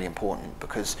think that's really important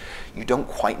because you don't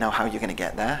quite know how you're going to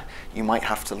get there. You might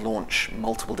have to launch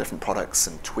multiple different products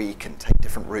and tweak and take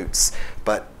different routes,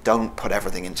 but don't put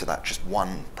everything into that just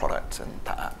one product and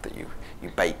that app that you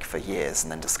bake for years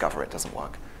and then discover it doesn't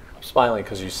work. I'm smiling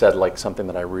because you said like something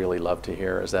that I really love to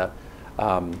hear is that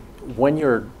when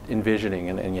you're envisioning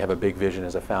and you have a big vision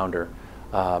as a founder,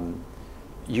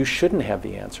 you shouldn't have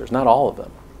the answers, not all of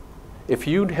them. If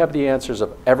you have the answers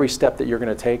of every step that you're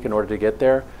going to take in order to get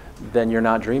there, then you're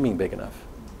not dreaming big enough.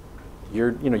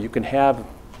 You can have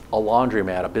a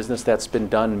laundromat, a business that's been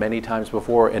done many times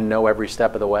before and know every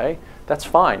step of the way, that's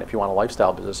fine if you want a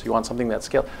lifestyle business. If you want something that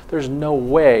scales, there's no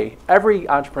way. Every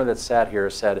entrepreneur that sat here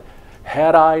said,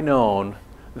 had I known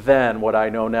then what I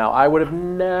know now, I would have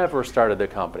never started the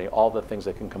company, all the things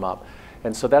that can come up.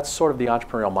 And so that's sort of the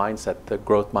entrepreneurial mindset, the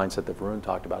growth mindset that Varun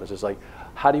talked about. Is just like,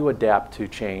 how do you adapt to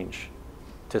change,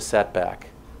 to setback?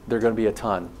 There are going to be a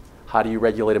ton. How do you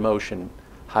regulate emotion?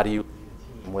 How do you,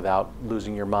 without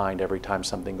losing your mind every time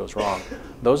something goes wrong?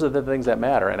 Those are the things that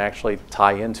matter and actually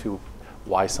tie into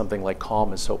why something like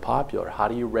Calm is so popular. How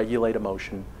do you regulate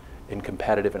emotion in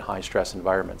competitive and high stress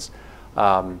environments?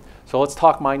 So let's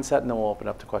talk mindset, and then we'll open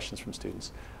up to questions from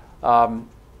students.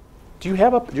 Do you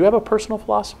have a personal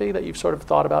philosophy that you've sort of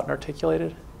thought about and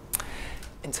articulated?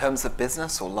 In terms of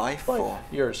business or life? Or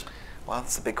Yours. Well,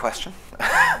 that's a big question.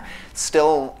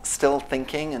 Still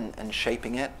thinking and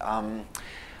shaping it.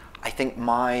 I think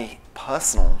my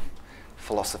personal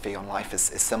philosophy on life is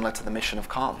similar to the mission of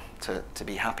Calm, to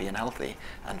be happy and healthy,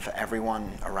 and for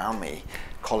everyone around me,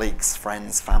 colleagues,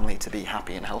 friends, family, to be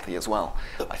happy and healthy as well.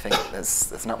 I think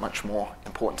there's not much more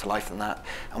important to life than that.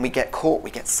 And we get caught, we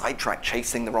get sidetracked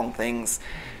chasing the wrong things,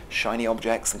 shiny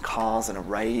objects and cars and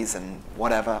arrays and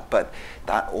whatever, but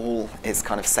that all is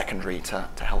kind of secondary to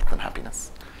health and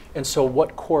happiness. And so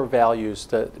what core values,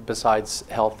 besides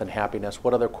health and happiness,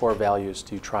 what other core values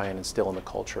do you try and instill in the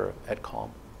culture at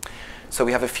Calm? So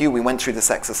we have a few. We went through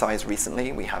this exercise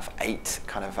recently. We have 8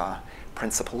 kind of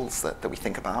principles that we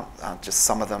think about. Just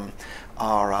some of them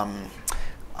are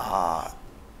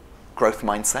growth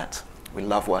mindset. We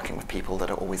love working with people that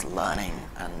are always learning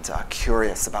and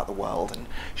curious about the world and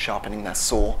sharpening their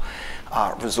saw.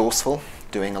 Resourceful,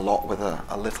 doing a lot with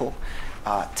a little.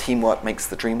 Teamwork makes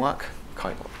the dream work.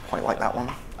 Quite like that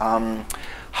one.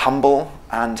 Humble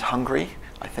and hungry.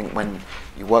 I think when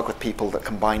you work with people that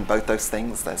combine both those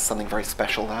things, there's something very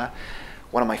special there.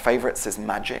 One of my favorites is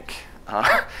magic.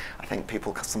 I think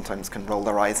people sometimes can roll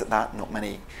their eyes at that. Not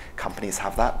many companies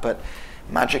have that, but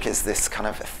magic is this kind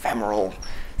of ephemeral,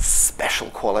 special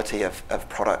quality of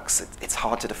products. It's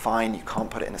hard to define. You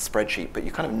can't put it in a spreadsheet, but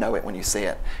you kind of know it when you see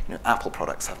it. You know, Apple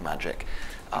products have magic,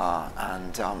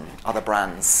 and other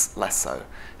brands less so.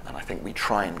 And I think we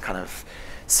try and kind of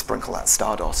sprinkle that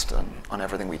stardust on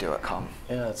everything we do at Calm.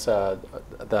 Yeah, it's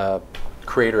the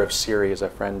creator of Siri is a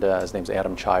friend. His name's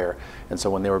Adam Chire, and so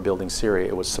when they were building Siri,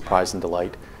 it was surprise and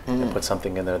delight. And put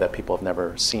something in there that people have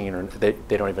never seen or they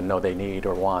don't even know they need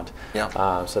or want. Yeah.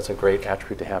 So that's a great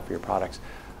attribute to have for your products.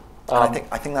 I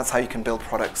think that's how you can build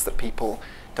products that people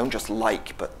don't just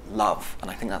like but love. And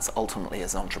I think that's ultimately,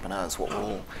 as entrepreneurs, what we're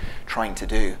all trying to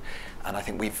do. And I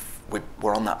think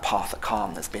we're on that path at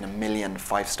Calm. There's been 1 million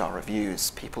 5-star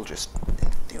reviews. People just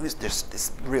enthused, there's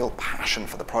this real passion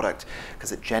for the product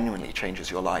because it genuinely changes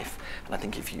your life. And I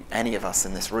think if any of us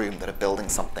in this room that are building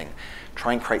something,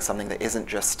 try and create something that isn't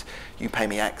just you pay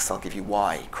me X, I'll give you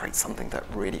Y. Create something that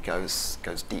really goes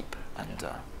deep. And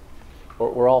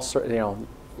we're all, you know,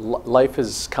 life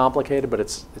is complicated, but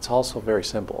it's also very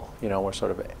simple. You know,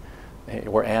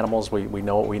 we're animals. We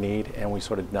know what we need, and we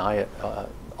sort of deny it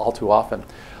all too often.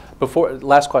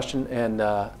 Last question, and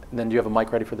then do you have a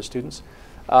mic ready for the students?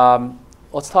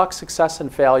 Let's talk success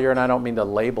and failure, and I don't mean to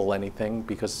label anything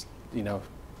because, you know,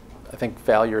 I think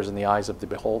failure is in the eyes of the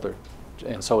beholder,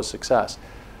 and so is success.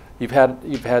 You've had,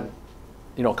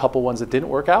 you know, a couple ones that didn't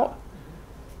work out.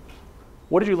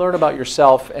 What did you learn about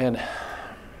yourself, and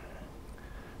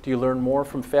do you learn more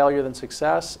from failure than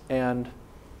success? And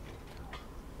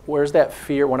where's that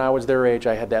fear? When I was their age,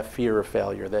 I had that fear of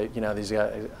failure. That, you know, these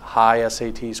high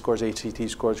SAT scores, ACT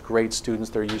scores, great students,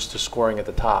 they're used to scoring at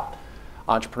the top.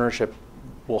 Entrepreneurship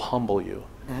will humble you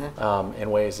in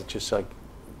ways that just like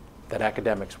that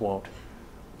academics won't.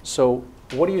 So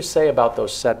what do you say about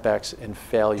those setbacks and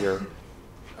failure?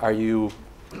 Are you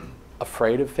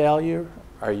afraid of failure?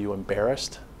 Are you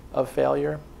embarrassed of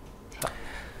failure?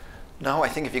 No, I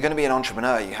think if you're going to be an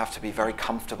entrepreneur, you have to be very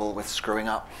comfortable with screwing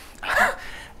up.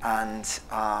 And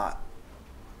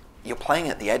you're playing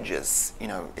at the edges. You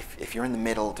know, if you're in the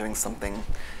middle doing something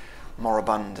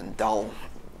moribund and dull,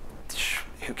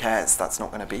 who cares? That's not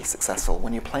going to be successful.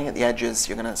 When you're playing at the edges,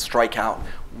 you're going to strike out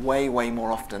way, way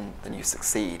more often than you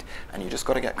succeed. And you just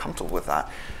got to get comfortable with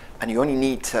that. And you only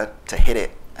need to hit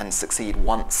it and succeed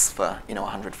once for, you know,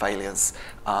 100 failures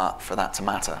for that to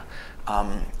matter.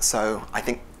 So I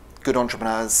think good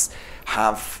entrepreneurs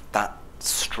have that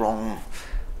strong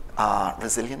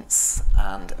resilience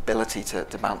and ability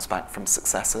to bounce back from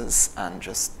successes and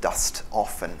just dust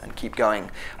off and keep going.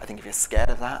 I think if you're scared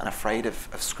of that and afraid of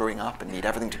screwing up and need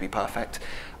everything to be perfect,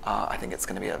 I think it's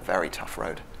going to be a very tough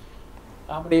road.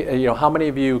 How many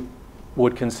of you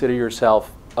would consider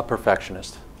yourself a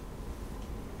perfectionist.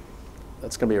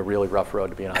 That's going to be a really rough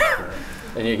road to be an entrepreneur.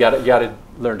 And you got to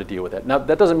learn to deal with it. Now,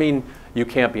 that doesn't mean you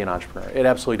can't be an entrepreneur. It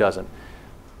absolutely doesn't.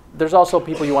 There's also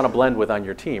people you want to blend with on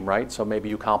your team, right? So maybe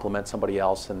you complement somebody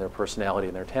else and their personality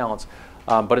and their talents.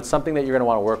 But it's something that you're going to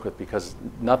want to work with because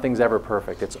nothing's ever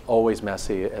perfect. It's always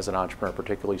messy as an entrepreneur,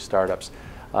 particularly startups.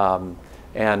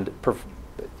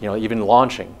 Even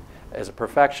launching. As a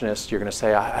perfectionist, you're going to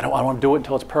say, I want to do it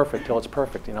until it's perfect,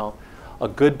 A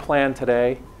good plan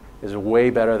today is way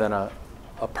better than a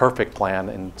perfect plan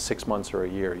in 6 months or a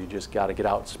year. You just got to get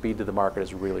out. Speed to the market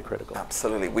is really critical.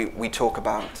 Absolutely. We talk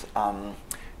about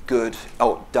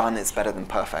done is better than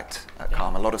perfect at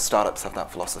Calm. A lot of startups have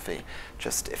that philosophy.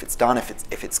 Just if it's done,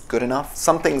 if it's good enough.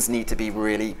 Some things need to be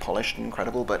really polished and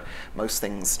incredible, but most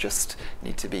things just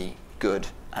need to be good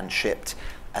and shipped.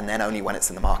 And then only when it's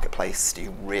in the marketplace do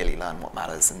you really learn what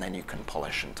matters, and then you can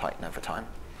polish and tighten over time.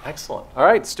 Excellent. All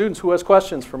right, students, who has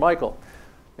questions for Michael?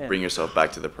 Man. Bring yourself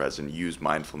back to the present. Use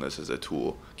mindfulness as a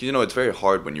tool. Because, it's very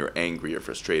hard when you're angry or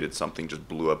frustrated. Something just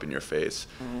blew up in your face.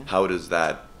 Mm-hmm. How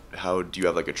do you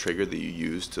have like a trigger that you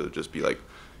use to just be like,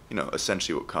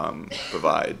 essentially what Calm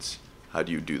provides? How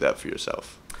do you do that for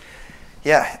yourself?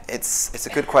 Yeah, it's a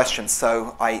good question.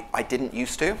 So I didn't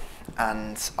used to,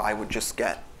 and I would just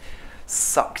get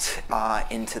sucked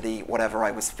into the whatever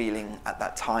I was feeling at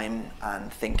that time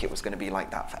and think it was going to be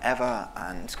like that forever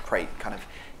and create kind of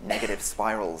negative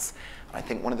spirals. And I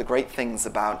think one of the great things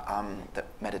about that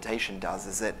meditation does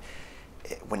is that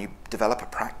when you develop a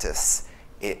practice,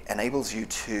 it enables you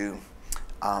to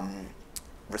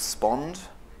respond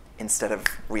instead of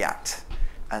react.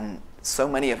 And so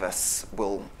many of us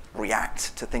will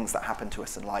react to things that happen to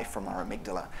us in life from our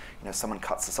amygdala. Someone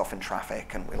cuts us off in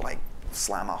traffic and we like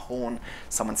slam our horn.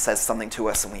 Someone says something to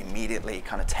us and we immediately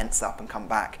kind of tense up and come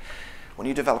back. When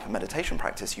you develop a meditation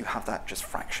practice, you have that just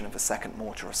fraction of a second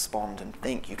more to respond and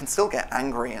think. You can still get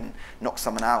angry and knock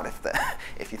someone out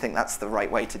if you think that's the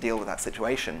right way to deal with that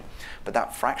situation. But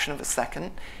that fraction of a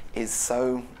second is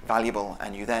so valuable,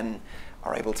 and you then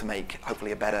are able to make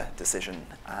hopefully a better decision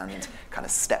and kind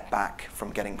of step back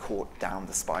from getting caught down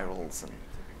the spirals. And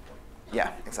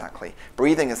yeah, exactly.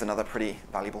 Breathing is another pretty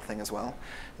valuable thing as well.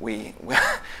 We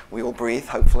all breathe,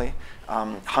 hopefully,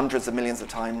 hundreds of millions of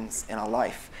times in our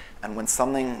life. And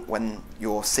when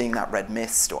you're seeing that red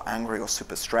mist or angry or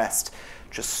super stressed,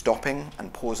 just stopping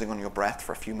and pausing on your breath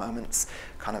for a few moments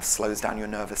kind of slows down your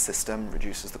nervous system,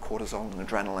 reduces the cortisol and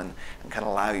adrenaline, and can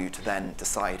allow you to then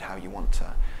decide how you want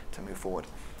to move forward.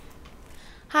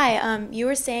 Hi, you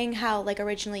were saying how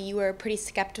originally you were pretty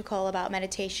skeptical about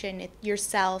meditation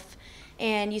yourself,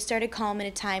 and you started Calm in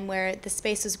a time where the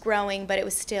space was growing, but it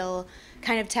was still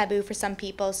kind of taboo for some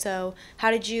people. So how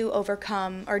did you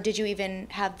overcome, or did you even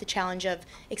have the challenge of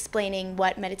explaining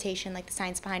what meditation, the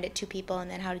science behind it, to people, and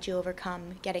then how did you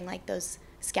overcome getting those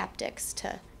skeptics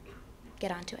to get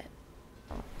onto it?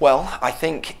 Well, I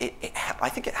think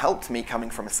it helped me coming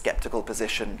from a skeptical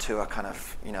position to a kind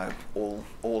of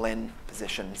all-in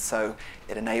position. So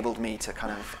it enabled me to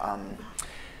kind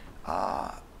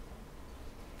of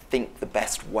think the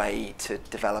best way to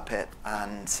develop it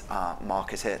and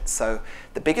market it. So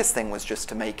the biggest thing was just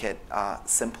to make it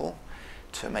simple,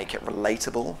 to make it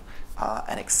relatable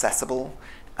and accessible,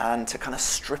 and to kind of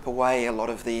strip away a lot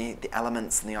of the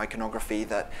elements and the iconography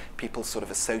that people sort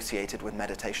of associated with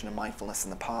meditation and mindfulness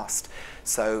in the past.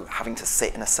 So having to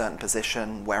sit in a certain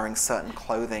position, wearing certain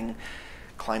clothing,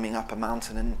 climbing up a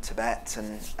mountain in Tibet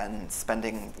and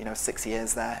spending 6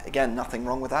 years there. Again, nothing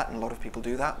wrong with that, and a lot of people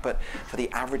do that, but for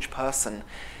the average person,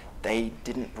 they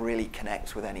didn't really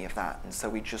connect with any of that. And so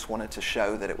we just wanted to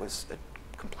show that it was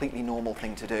a completely normal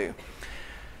thing to do.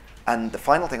 And the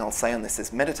final thing I'll say on this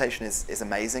is meditation is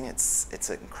amazing. It's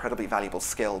an incredibly valuable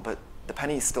skill, but the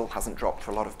penny still hasn't dropped for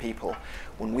a lot of people.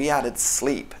 When we added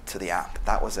sleep to the app,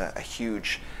 that was a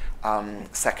huge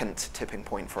second tipping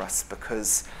point for us,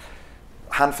 because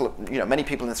many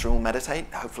people in this room will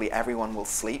meditate. Hopefully everyone will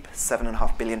sleep.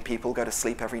 7.5 billion people go to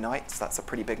sleep every night, so that's a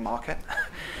pretty big market.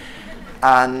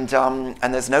 And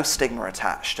there's no stigma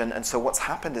attached. And so what's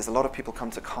happened is a lot of people come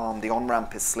to Calm, the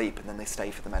on-ramp is sleep, and then they stay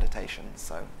for the meditation.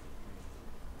 So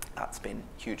that's been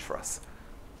huge for us.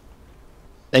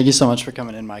 Thank you so much for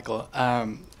coming in, Michael.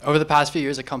 Over the past few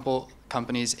years, a couple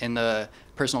companies in the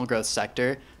personal growth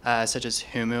sector, such as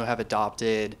Humu, have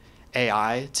adopted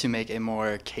AI to make a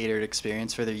more catered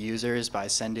experience for their users by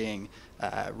sending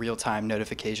real-time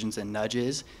notifications and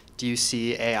nudges. Do you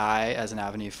see AI as an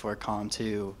avenue for Calm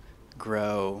to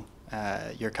grow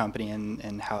your company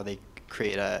and how they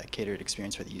create a catered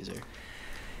experience for the user?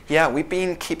 Yeah, we've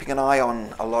been keeping an eye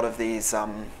on a lot of these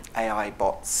AI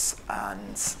bots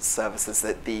and services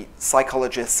that the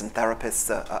psychologists and therapists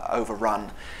are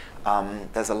overrun.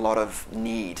 There's a lot of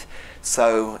need.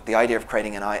 So the idea of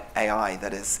creating an AI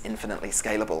that is infinitely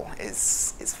scalable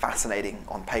is fascinating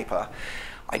on paper.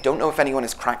 I don't know if anyone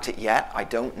has cracked it yet. I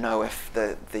don't know if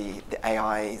the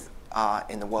AI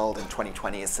in the world in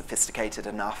 2020 is sophisticated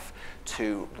enough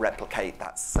to replicate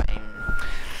that same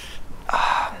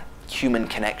human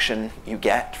connection you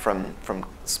get from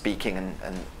speaking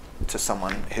and to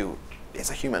someone who is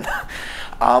a human.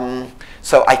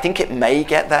 So I think it may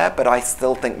get there, but I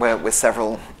still think we're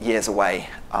several years away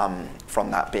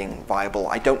from that being viable.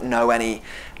 I don't know any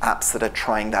apps that are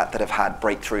trying that have had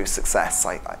breakthrough success.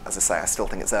 As I say, I still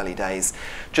think it's early days.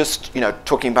 Just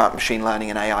talking about machine learning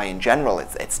and AI in general,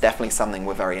 it's definitely something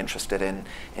we're very interested in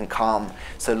Calm.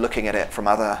 So looking at it from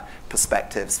other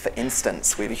perspectives, for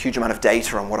instance, we have a huge amount of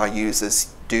data on what our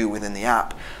users do within the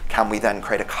app. Can we then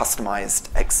create a customized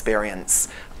experience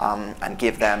and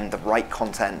give them the right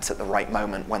content at the right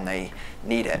moment when they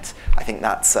need it? I think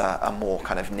that's a more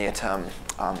kind of near-term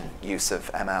use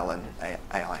of ML and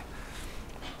AI.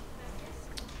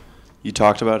 You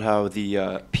talked about how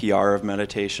the PR of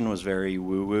meditation was very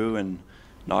woo-woo and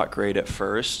not great at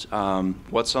first.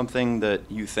 What's something that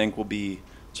you think will be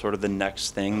sort of the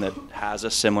next thing that has a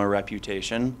similar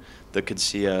reputation that could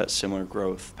see a similar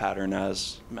growth pattern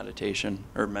as meditation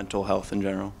or mental health in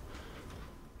general?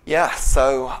 Yeah,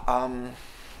 so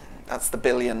that's the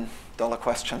billion-dollar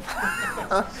question.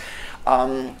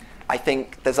 I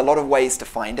think there's a lot of ways to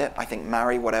find it. I think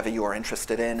marry whatever you're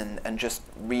interested in and just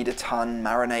read a ton,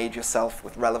 marinate yourself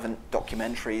with relevant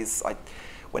documentaries.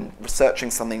 When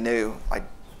researching something new, I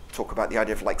talk about the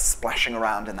idea of like splashing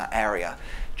around in that area.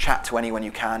 Chat to anyone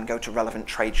you can, go to relevant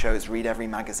trade shows, read every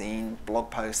magazine, blog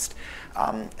post,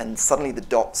 and suddenly the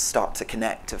dots start to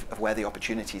connect of where the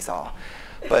opportunities are.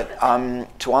 But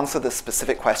to answer the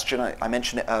specific question, I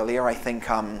mentioned it earlier, I think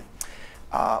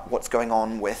what's going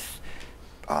on with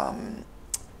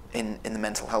in the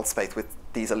mental health space with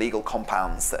these illegal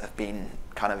compounds that have been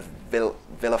kind of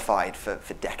vilified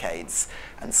for decades,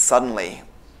 and suddenly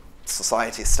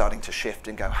society is starting to shift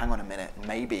and go, hang on a minute,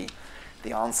 maybe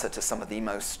the answer to some of the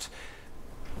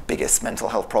biggest mental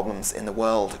health problems in the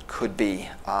world could be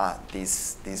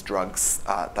these drugs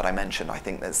that I mentioned. I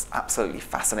think there's absolutely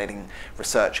fascinating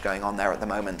research going on there at the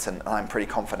moment, and I'm pretty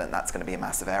confident that's going to be a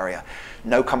massive area.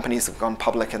 No companies have gone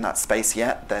public in that space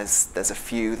yet. There's a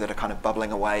few that are kind of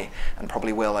bubbling away and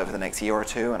probably will over the next year or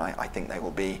two, and I think they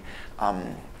will be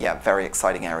very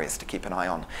exciting areas to keep an eye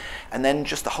on. And then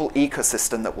just the whole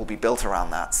ecosystem that will be built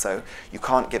around that. So you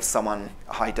can't give someone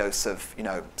a high dose of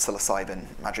psilocybin,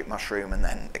 magic mushroom, and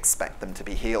then expect them to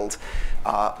be healed.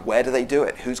 Where do they do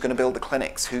it? Who's going to build the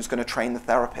clinics? Who's going to train the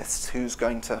therapists? Who's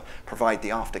going to provide the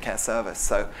aftercare service?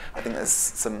 So I think there's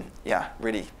some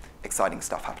really exciting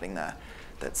stuff happening there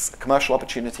that's a commercial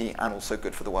opportunity and also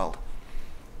good for the world.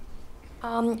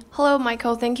 Hello,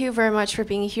 Michael. Thank you very much for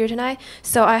being here tonight.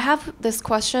 So I have this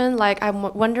question,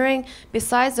 I'm wondering,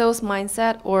 besides those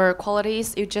mindset or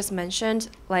qualities you just mentioned,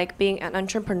 like being an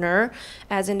entrepreneur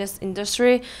as in this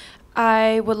industry,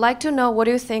 I would like to know what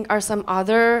do you think are some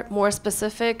other more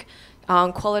specific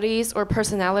qualities or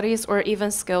personalities or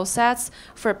even skill sets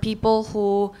for people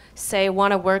who, say,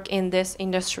 want to work in this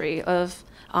industry of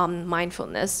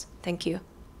mindfulness? Thank you.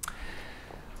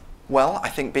 Well, I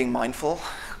think being mindful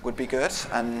would be good,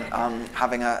 and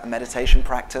having a meditation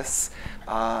practice,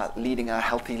 leading a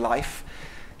healthy life,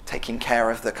 taking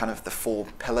care of the the 4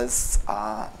 pillars,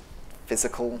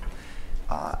 physical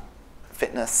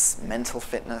fitness, mental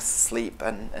fitness, sleep,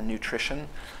 and nutrition.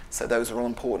 So those are all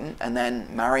important. And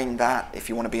then marrying that, if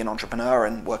you want to be an entrepreneur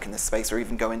and work in this space or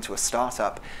even go into a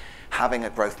startup, having a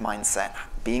growth mindset,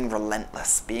 being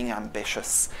relentless, being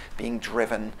ambitious, being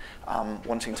driven,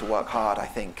 wanting to work hard, I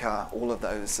think all of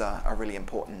those are really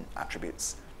important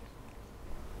attributes.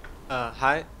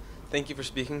 Hi, thank you for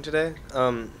speaking today.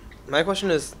 My question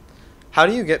is, how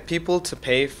do you get people to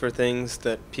pay for things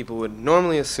that people would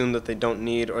normally assume that they don't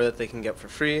need or that they can get for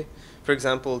free? For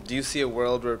example, do you see a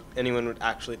world where anyone would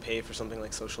actually pay for something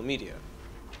like social media?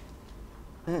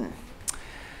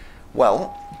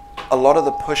 Well, a lot of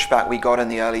the pushback we got in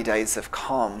the early days of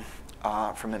Calm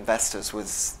from investors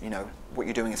was, what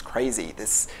you're doing is crazy.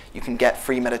 You can get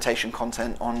free meditation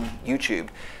content on YouTube.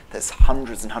 There's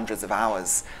hundreds and hundreds of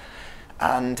hours.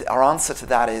 And our answer to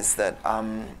that is that,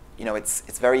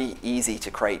 it's very easy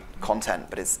to create content,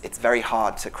 but it's very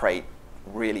hard to create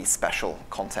really special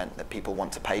content that people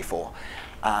want to pay for.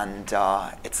 And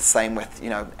it's the same with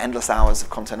endless hours of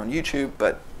content on YouTube,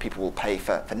 but people will pay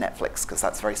for Netflix because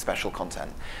that's very special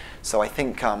content. So I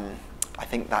think I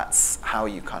think that's how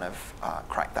you kind of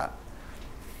crack that.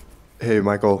 Hey,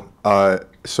 Michael.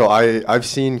 So I've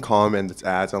seen Calm and its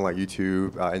ads on like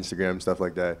YouTube, Instagram, stuff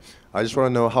like that. I just want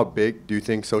to know, how big do you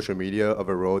think social media of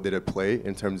a role did it play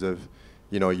in terms of,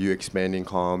 you expanding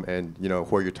Calm and,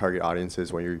 who are your target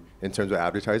audiences when you're in terms of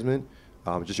advertisement?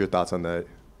 Just your thoughts on that.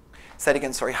 Say it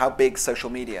again, sorry, how big social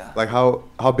media? Like how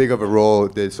big of a role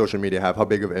did social media have? How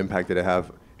big of an impact did it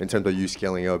have in terms of you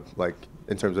scaling up, like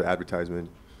in terms of advertisement?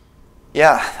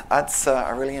 Yeah, that's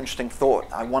a really interesting thought.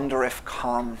 I wonder if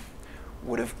Calm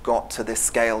would have got to this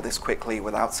scale this quickly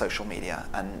without social media,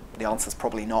 and the answer is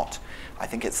probably not. I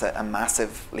think it's a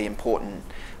massively important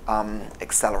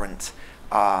accelerant.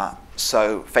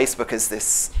 So Facebook is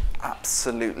this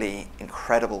absolutely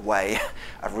incredible way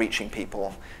of reaching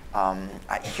people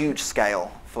at huge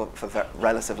scale for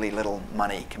relatively little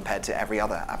money compared to every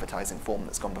other advertising form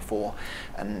that's gone before.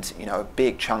 And a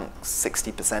big chunk,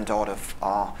 60% odd of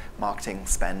our marketing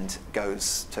spend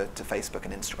goes to Facebook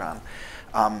and Instagram.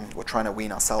 We're trying to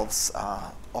wean ourselves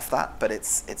off that, but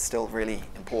it's still really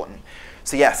important.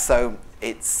 So yes, so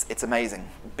it's amazing.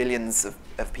 Billions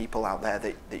of people out there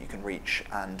that you can reach,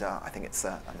 and I think it's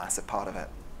a massive part of it.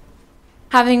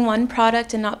 Having one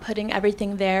product and not putting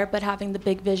everything there, but having the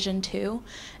big vision too.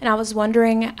 And I was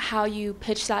wondering how you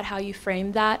pitched that, how you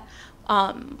framed that,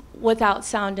 without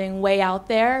sounding way out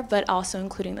there, but also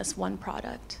including this one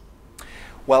product.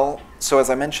 Well, so as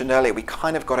I mentioned earlier, we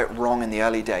kind of got it wrong in the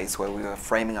early days, where we were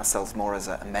framing ourselves more as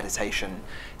a meditation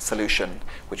solution,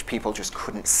 which people just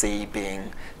couldn't see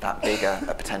being that big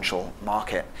a potential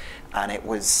market. And it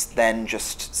was then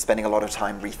just spending a lot of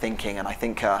time rethinking, and I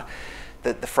think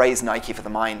the phrase Nike for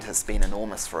the mind has been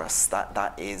enormous for us.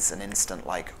 That is an instant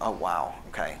like, oh wow,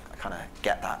 okay, I kind of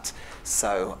get that.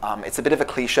 So it's a bit of a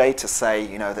cliche to say,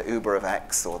 the Uber of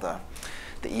X or the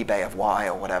eBay of Y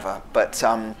or whatever. But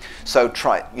so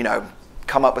try,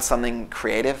 come up with something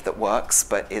creative that works,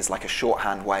 but is like a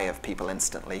shorthand way of people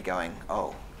instantly going,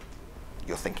 oh,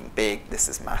 you're thinking big, this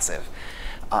is massive.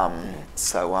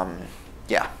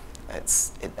 Yeah,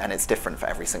 and it's different for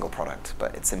every single product,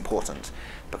 but it's important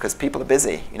because people are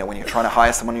busy. When you're trying to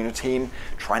hire someone on your team,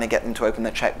 trying to get them to open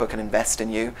their checkbook and invest in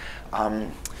you,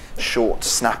 short,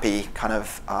 snappy kind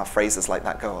of phrases like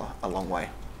that go a long way.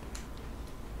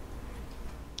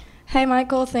 Hey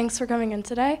Michael, thanks for coming in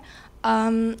today.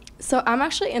 So I'm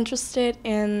actually interested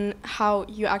in how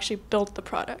you actually built the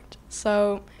product.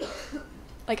 So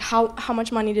like how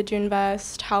much money did you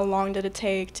invest? How long did it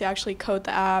take to actually code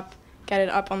the app, get it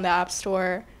up on the App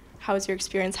Store? How was your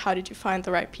experience? How did you find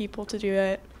the right people to do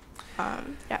it?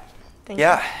 Yeah, thank you.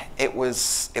 Yeah, it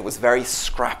was very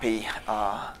scrappy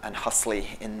and hustly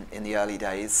in the early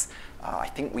days. I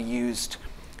think we used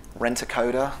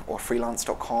Rent-A-Coder or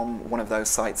freelance.com, one of those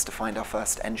sites, to find our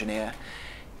first engineer.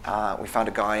 We found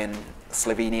a guy in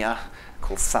Slovenia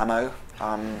called Samo,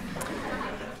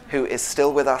 who is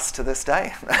still with us to this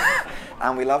day.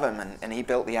 And we love him, and he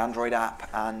built the Android app,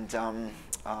 and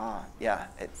yeah,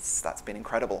 that's been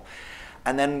incredible.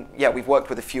 And then, yeah, we've worked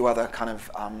with a few other kind of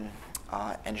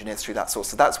engineers through that source.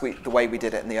 So that's the way we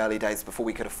did it in the early days before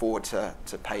we could afford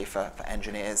to pay for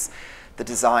engineers. The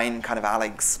design kind of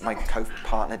Alex, my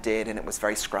co-partner, did, and it was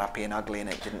very scrappy and ugly, and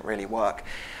it didn't really work.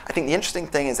 I think the interesting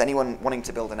thing is anyone wanting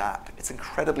to build an app, it's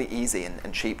incredibly easy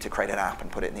and cheap to create an app and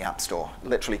put it in the App Store.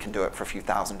 Literally can do it for a few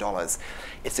 $1,000s.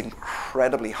 It's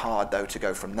incredibly hard, though, to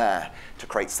go from there to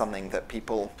create something that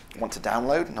people want to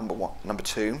download, number one. Number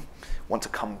two, want to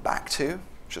come back to,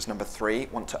 which is number three,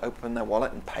 want to open their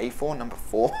wallet and pay for, number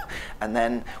four, and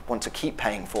then want to keep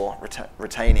paying for,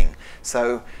 retaining.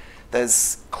 So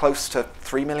there's close to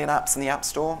 3 million apps in the App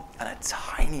Store, and a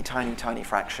tiny, tiny, tiny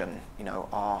fraction,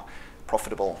 are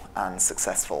profitable and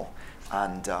successful.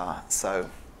 And so,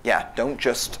 yeah, don't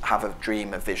just have a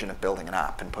dream, a vision of building an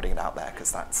app and putting it out there,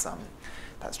 because that's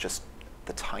just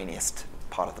the tiniest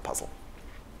part of the puzzle.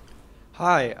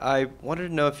 Hi, I wanted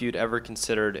to know if you'd ever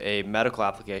considered a medical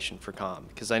application for Calm,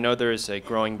 because I know there is a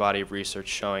growing body of research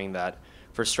showing that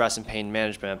for stress and pain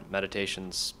management,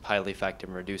 meditation's highly effective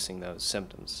in reducing those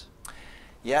symptoms.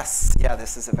 Yes, yeah,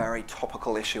 this is a very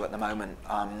topical issue at the moment.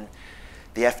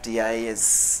 The FDA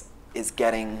is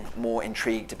getting more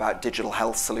intrigued about digital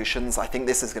health solutions. I think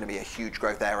this is going to be a huge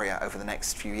growth area over the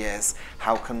next few years.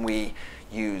 How can we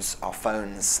use our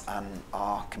phones and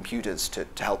our computers to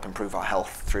help improve our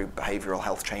health through behavioral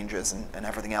health changes and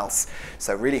everything else?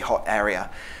 So really hot area.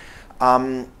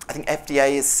 I think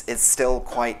FDA is still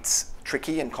quite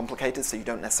tricky and complicated, so you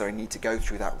don't necessarily need to go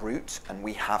through that route, and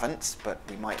we haven't, but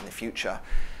we might in the future.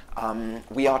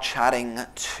 We are chatting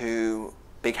to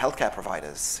big healthcare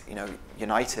providers,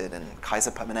 United and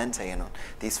Kaiser Permanente, and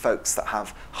these folks that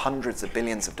have hundreds of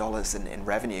billions of dollars in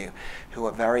revenue, who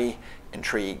are very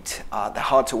intrigued. They're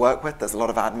hard to work with. There's a lot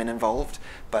of admin involved,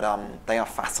 but they are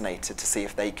fascinated to see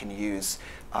if they can use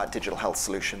digital health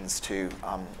solutions to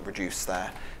reduce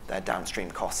their downstream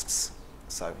costs.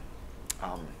 So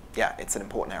yeah, it's an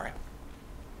important area.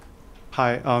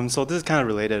 Hi, so this is kind of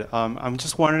related. I'm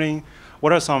just wondering,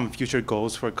 what are some future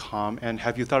goals for Calm, and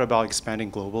have you thought about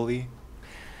expanding globally?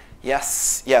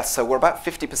 Yes, so we're about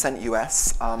 50%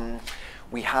 US.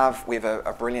 We have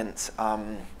a brilliant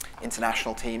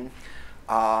international team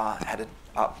headed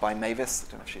up by Mavis.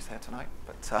 I don't know if she's here tonight,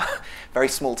 but very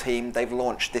small team. They've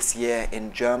launched this year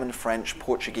in German, French,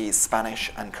 Portuguese,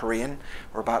 Spanish, and Korean.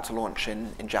 We're about to launch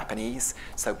in Japanese.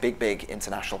 So big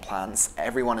international plans.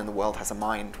 Everyone in the world has a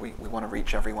mind. We want to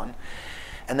reach everyone.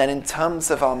 And then in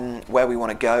terms of where we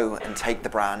want to go and take the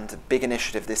brand, a big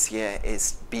initiative this year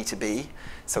is B2B.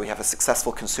 So we have a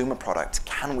successful consumer product.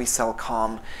 Can we sell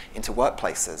Calm into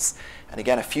workplaces? And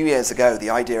again, a few years ago,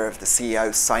 the idea of the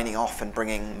CEO signing off and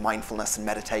bringing mindfulness and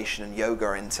meditation and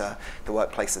yoga into the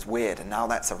workplace is weird. And now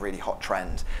that's a really hot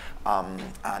trend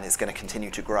and is going to continue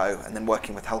to grow. And then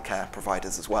working with healthcare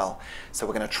providers as well. So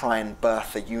we're going to try and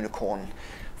birth a unicorn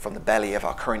from the belly of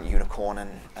our current unicorn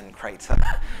and create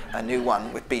a new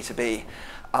one with B2B.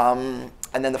 And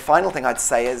then the final thing I'd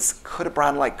say is, could a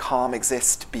brand like Calm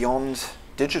exist beyond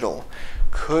digital?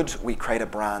 Could we create a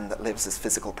brand that lives as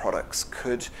physical products?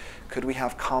 Could we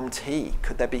have Calm tea?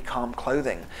 Could there be Calm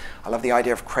clothing? I love the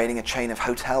idea of creating a chain of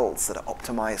hotels that are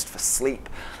optimized for sleep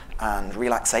and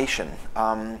relaxation.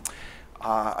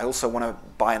 I also want to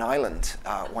buy an island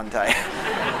one day.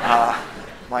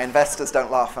 My investors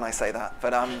don't laugh when I say that,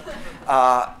 but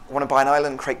I want to buy an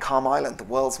island and create Calm Island, the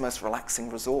world's most relaxing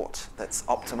resort that's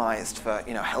optimized for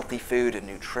healthy food and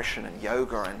nutrition and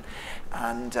yoga,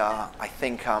 and I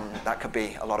think that could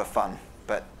be a lot of fun,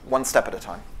 but one step at a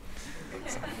time.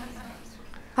 So.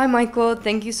 Hi, Michael.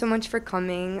 Thank you so much for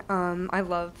coming. I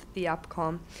love the app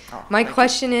Calm. My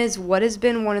question is, what has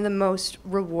been one of the most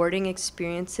rewarding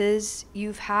experiences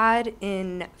you've had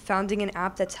in founding an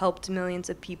app that's helped millions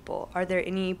of people? Are there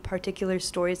any particular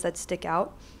stories that stick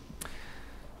out?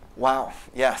 Wow.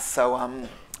 Yeah. So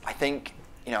I think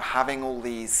having all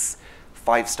these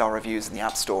 5-star reviews in the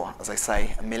App Store, as I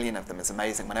say, 1 million of them is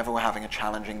amazing. Whenever we're having a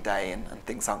challenging day and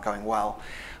things aren't going well,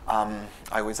 I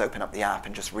always open up the app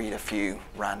and just read a few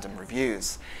random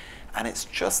reviews. And it's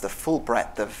just the full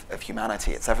breadth of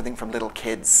humanity. It's everything from little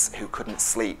kids who couldn't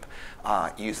sleep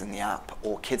using the app,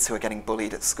 or kids who are getting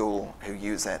bullied at school who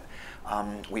use it.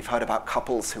 We've heard about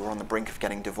couples who were on the brink of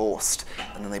getting divorced,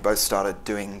 and then they both started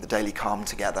doing the Daily Calm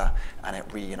together, and it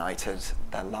reunited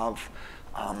their love.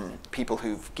 People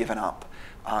who've given up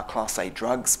Class A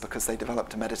drugs because they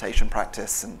developed a meditation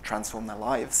practice and transformed their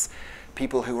lives.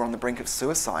 People who were on the brink of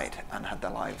suicide and had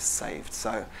their lives saved.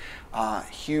 So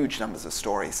huge numbers of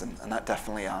stories, and that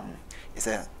definitely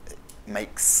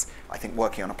makes, I think,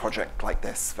 working on a project like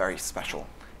this very special.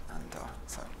 And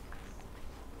so.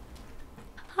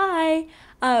 Hi.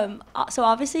 So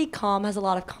obviously Calm has a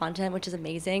lot of content, which is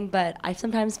amazing, but I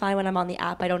sometimes find when I'm on the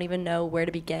app, I don't even know where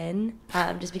to begin,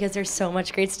 just because there's so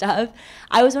much great stuff.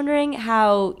 I was wondering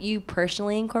how you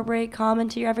personally incorporate Calm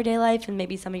into your everyday life, and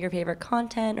maybe some of your favorite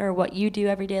content or what you do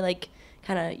every day, like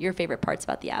kind of your favorite parts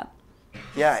about the app.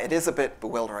 Yeah, it is a bit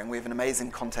bewildering. We have an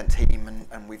amazing content team,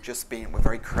 and we're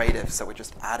very creative, so we're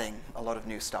just adding a lot of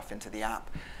new stuff into the app.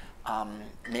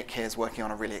 Nick here is working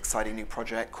on a really exciting new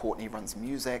project. Courtney runs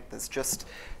music. There's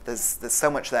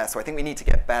so much there. So I think we need to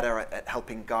get better at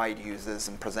helping guide users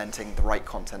and presenting the right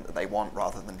content that they want,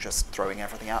 rather than just throwing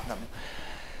everything at them.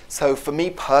 So for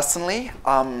me personally,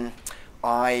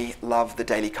 I love the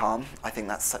Daily Calm. I think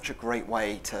that's such a great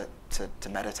way to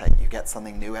meditate. You get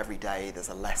something new every day. There's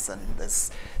a lesson.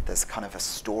 There's kind of a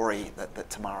story that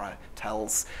Tamara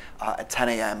tells. At 10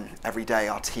 a.m. every day,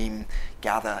 our team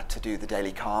gather to do the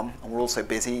Daily Calm. And we're also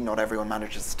busy. Not everyone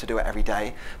manages to do it every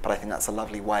day, but I think that's a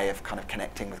lovely way of kind of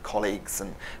connecting with colleagues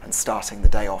and starting the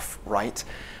day off right.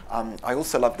 I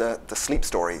also love the sleep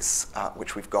stories,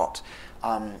 which we've got.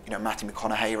 Matthew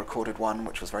McConaughey recorded one,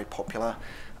 which was very popular.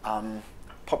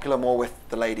 Popular more with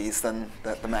the ladies than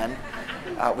the men.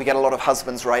 We get a lot of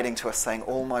husbands writing to us saying,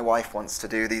 all my wife wants to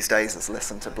do these days is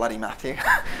listen to Bloody Matthew.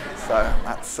 So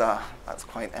that's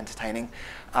quite entertaining.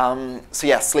 So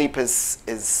yeah, sleep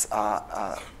is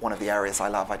one of the areas I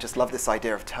love. I just love this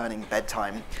idea of turning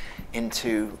bedtime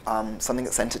into something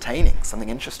that's entertaining, something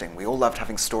interesting. We all loved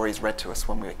having stories read to us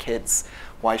when we were kids.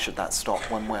 Why should that stop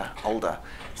when we're older?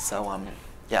 So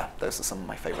yeah, those are some of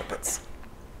my favorite bits.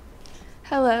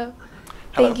 Hello.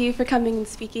 Hello. Thank you for coming and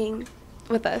speaking.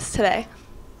 with us today.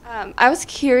 I was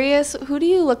curious, who do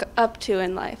you look up to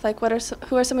in life? Like,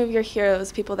 who are some of your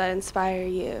heroes, people that inspire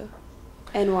you,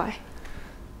 and why?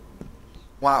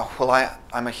 Wow. Well,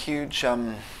 I'm a huge,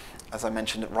 as I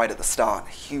mentioned right at the start,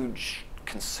 huge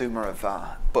consumer of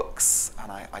books,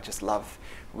 and I just love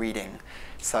reading.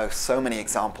 So many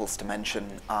examples to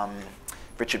mention.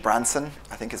 Richard Branson,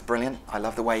 I think, is brilliant. I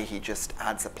love the way he just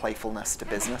adds a playfulness to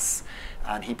business,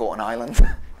 and he bought an island,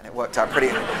 and it worked out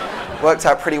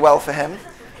pretty well for him.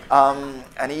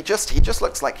 And he just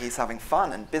looks like he's having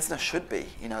fun, and business should be.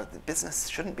 The business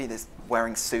shouldn't be this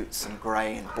wearing suits and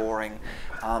grey and boring.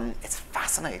 It's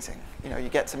fascinating. You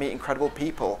get to meet incredible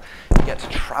people. You get to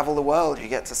travel the world. You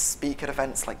get to speak at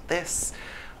events like this.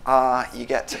 You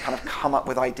get to kind of come up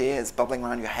with ideas bubbling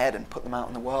around your head and put them out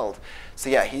in the world. So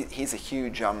yeah, he's a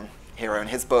huge hero. And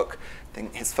his book, I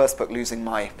think his first book, Losing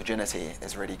My Virginity,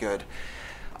 is really good.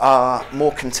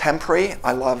 More contemporary,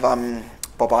 I love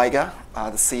Bob Iger,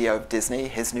 the CEO of Disney.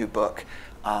 His new book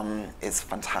is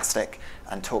fantastic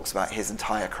and talks about his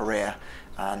entire career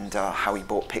and how he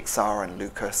bought Pixar and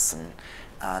Lucas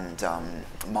and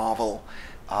Marvel.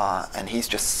 And he's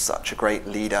just such a great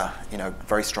leader,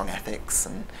 very strong ethics.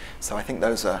 And so I think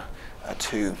those are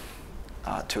two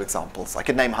examples. I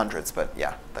could name hundreds, but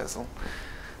yeah, those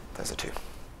are two.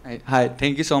 Hi,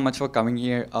 thank you so much for coming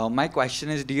here. My question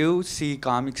is, do you see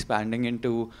Calm expanding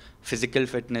into physical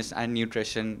fitness and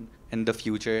nutrition in the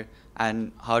future?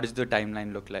 And how does the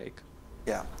timeline look like?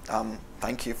 Yeah,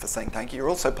 thank you for saying thank you. You're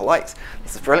all so polite.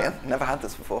 This is brilliant. Never had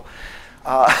this before.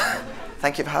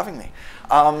 Thank you for having me.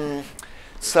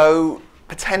 So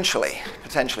potentially,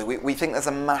 we think there's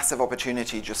a massive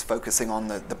opportunity just focusing on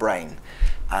the brain.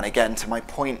 And again, to my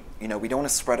point, we don't want to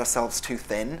spread ourselves too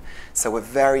thin. So we're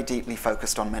very deeply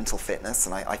focused on mental fitness,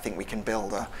 and I think we can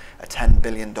build a $10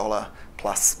 billion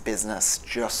plus business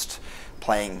just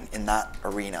playing in that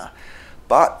arena.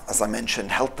 But as I mentioned,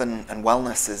 health and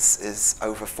wellness is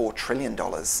over $4 trillion.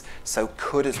 So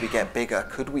as we get bigger,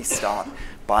 could we start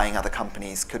buying other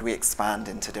companies? Could we expand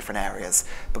into different areas?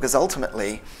 Because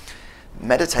ultimately,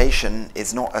 meditation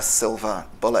is not a silver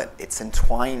bullet. It's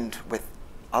entwined with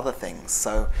other things.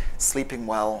 So sleeping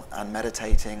well and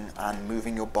meditating and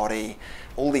moving your body,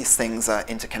 all these things are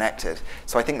interconnected.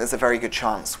 So I think there's a very good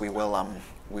chance we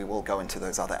will go into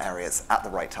those other areas at the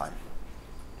right time.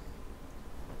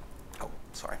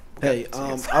 Sorry. Hey,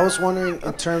 I was wondering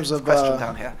in terms of question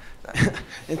down here.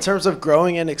 In terms of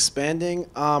growing and expanding,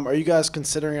 are you guys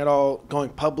considering at all going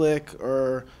public,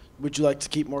 or would you like to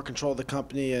keep more control of the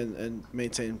company and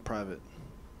maintain private?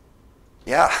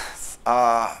 Yeah,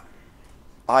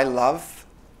 I love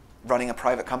running a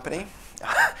private company.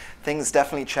 Things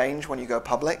definitely change when you go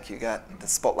public. You get the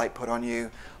spotlight put on you,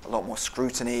 a lot more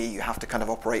scrutiny. You have to kind of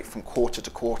operate from quarter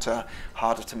to quarter,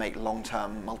 harder to make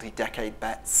long-term, multi-decade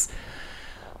bets.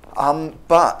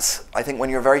 But I think when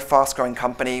you're a very fast-growing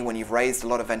company, when you've raised a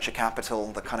lot of venture capital,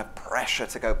 the kind of pressure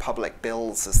to go public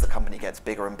builds as the company gets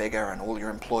bigger and bigger, and all your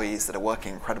employees that are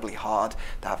working incredibly hard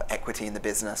to have equity in the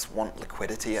business want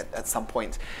liquidity at some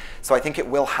point. So I think it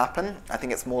will happen. I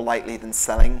think it's more likely than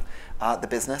selling the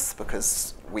business,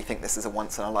 because we think this is a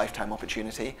once-in-a-lifetime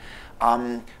opportunity.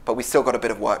 But we still got a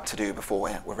bit of work to do before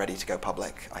we're ready to go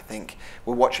public. I think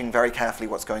we're watching very carefully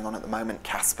what's going on at the moment.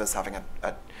 Casper's having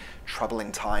a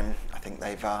troubling time. I think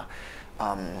they've, their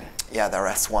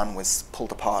S1 was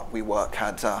pulled apart. WeWork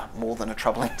had more than a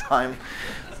troubling time,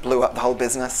 blew up the whole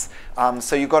business.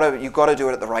 So you've got to do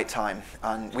it at the right time.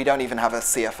 And we don't even have a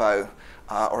CFO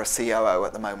or a COO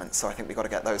at the moment, so I think we've got to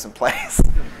get those in place.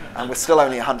 And we're still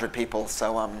only 100 people,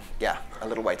 so yeah, a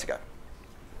little way to go.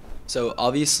 So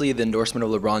obviously the endorsement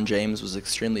of LeBron James was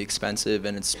extremely expensive,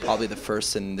 and it's probably the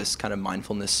first in this kind of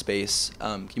mindfulness space.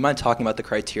 Do you mind talking about the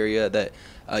criteria that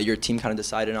your team kind of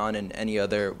decided on, and any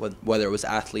other, whether it was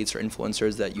athletes or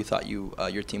influencers that you thought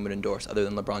your team would endorse other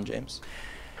than LeBron James?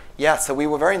 Yeah, so we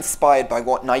were very inspired by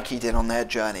what Nike did on their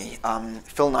journey.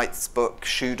 Phil Knight's book,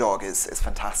 Shoe Dog, is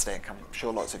fantastic. I'm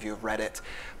sure lots of you have read it.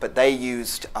 But they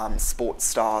used sports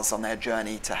stars on their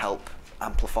journey to help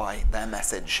amplify their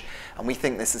message. And we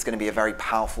think this is going to be a very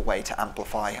powerful way to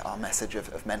amplify our message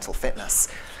of mental fitness.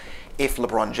 If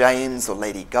LeBron James or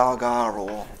Lady Gaga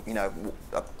or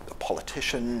a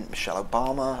politician, Michelle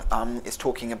Obama, is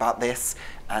talking about this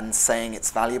and saying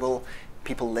it's valuable,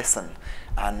 people listen.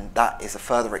 And that is a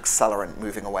further accelerant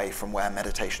moving away from where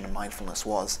meditation and mindfulness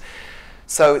was.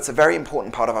 So it's a very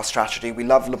important part of our strategy. We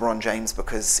love LeBron James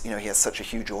because he has such a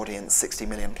huge audience, 60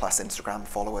 million plus Instagram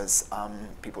followers.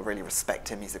 People really respect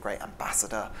him. He's a great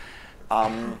ambassador.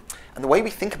 And the way we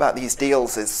think about these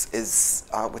deals is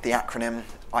with the acronym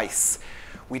ICE.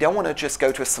 We don't want to just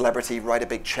go to a celebrity, write a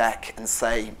big check and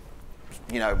say,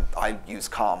 I use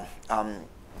Calm.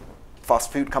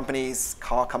 Fast food companies,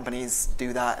 car companies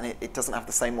do that, and it doesn't have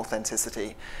the same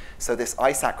authenticity. So this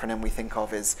ICE acronym we think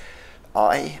of is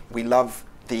we love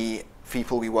the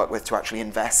people we work with to actually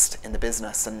invest in the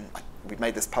business, and we've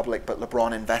made this public, but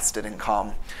LeBron invested in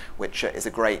Calm, which is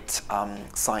a great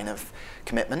sign of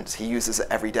commitment. He uses it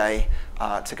every day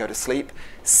to go to sleep.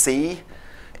 C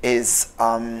is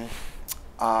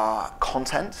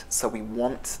content. So we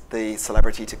want the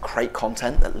celebrity to create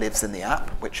content that lives in the app,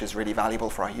 which is really valuable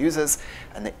for our users.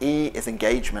 And the E is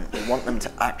engagement. We want them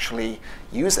to actually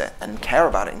use it and care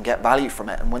about it and get value from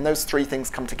it. And when those three things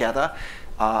come together,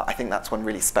 I think that's when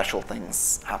really special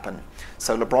things happen.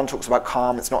 So LeBron talks about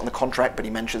Calm. It's not in the contract, but he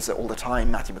mentions it all the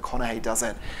time. Matthew McConaughey does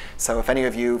it. So if any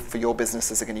of you, for your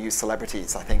businesses, are going to use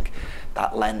celebrities, I think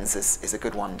that lens is a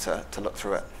good one to look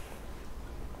through it.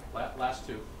 Last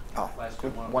two. Oh, last two.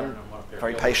 One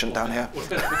very patient down here. It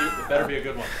better be a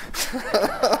good one.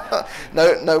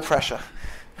 No pressure.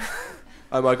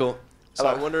 Hi, Michael. So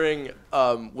Hello. I'm wondering,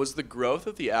 was the growth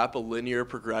of the app a linear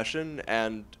progression?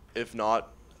 And if not,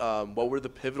 what were the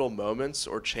pivotal moments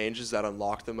or changes that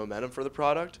unlocked the momentum for the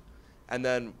product? And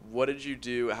then what did you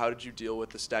do? How did you deal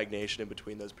with the stagnation in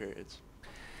between those periods?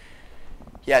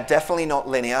 Yeah, definitely not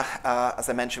linear. As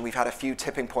I mentioned, we've had a few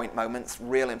tipping point moments,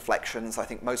 real inflections. I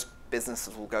think most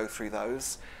businesses will go through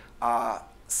those.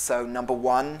 So number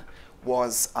one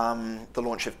was the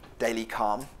launch of Daily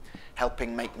Calm,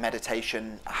 helping make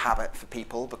meditation a habit for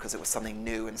people because it was something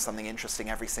new and something interesting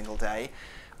every single day.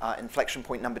 Inflection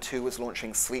point number two was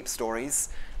launching Sleep Stories,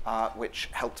 which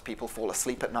helped people fall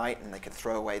asleep at night, and they could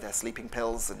throw away their sleeping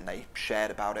pills, and they shared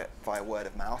about it via word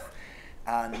of mouth.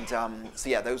 And so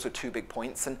yeah, those were two big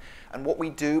points. And what we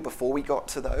do before we got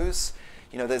to those,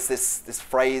 there's this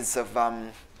phrase of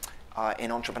in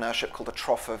entrepreneurship called the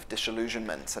trough of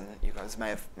disillusionment, and you guys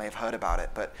may have heard about it.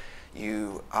 But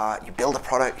you build a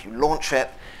product, you launch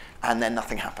it, and then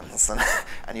nothing happens,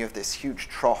 and you have this huge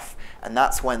trough, and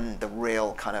that's when the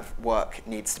real kind of work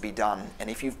needs to be done. And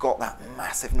if you've got that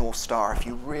massive North Star, if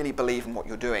you really believe in what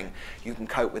you're doing, you can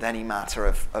cope with any matter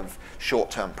of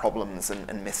short-term problems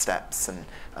and missteps and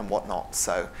whatnot.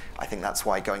 So I think that's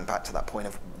why, going back to that point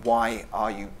of why are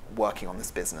you working on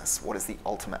this business? What is the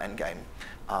ultimate end game?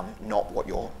 Not what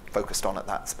you're focused on at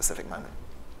that specific moment.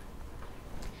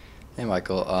 Hey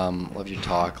Michael, love your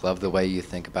talk. Love the way you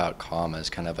think about Calm as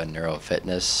kind of a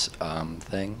neurofitness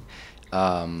thing.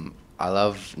 I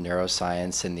love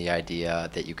neuroscience and the idea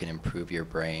that you can improve your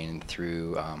brain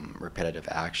through repetitive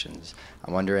actions.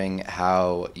 I'm wondering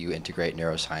how you integrate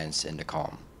neuroscience into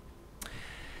Calm.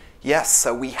 Yes,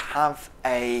 so we have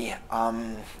a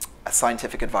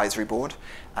scientific advisory board,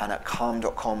 and at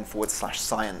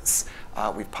calm.com/science,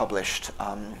 we've published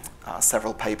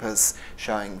several papers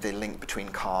showing the link between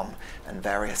Calm and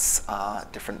various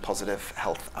different positive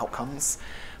health outcomes.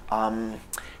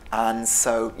 And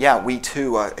so, yeah, we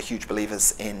too are huge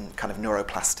believers in kind of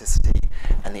neuroplasticity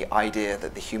and the idea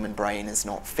that the human brain is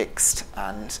not fixed,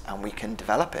 and we can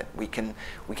develop it. We can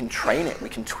train it, we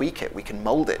can tweak it, we can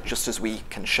mold it, just as we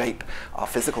can shape our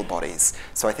physical bodies.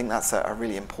 So I think that's a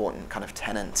really important kind of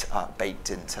tenet baked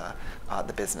into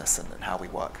the business and how we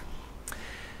work.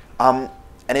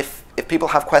 And if people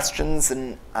have questions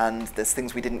and there's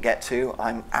things we didn't get to,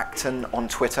 I'm Acton on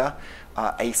Twitter,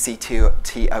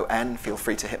 ACTON. Feel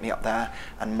free to hit me up there,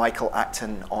 and Michael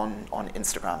Acton on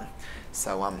Instagram.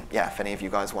 So yeah, if any of you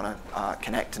guys want to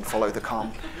connect and follow the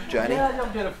Calm journey, Yeah, you'll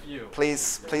get a few.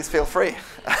 please feel free.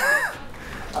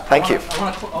 Thank you.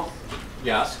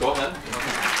 Yes, go ahead.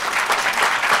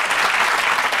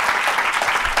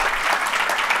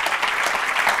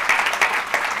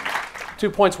 2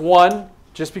 points. One,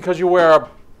 just because you wear a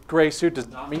gray suit does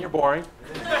not mean you're boring.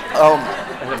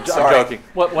 I'm joking.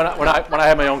 When I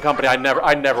had my own company, I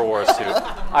never wore a suit.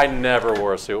 I never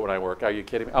wore a suit when I worked. Are you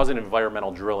kidding me? I was in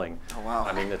environmental drilling. Oh, wow.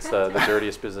 I mean, it's the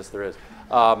dirtiest business there is.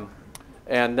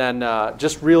 And then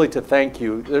just really to thank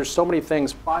you. There's so many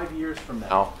things. 5 years from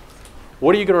now,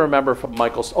 what are you going to remember from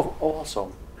Michael's? Oh,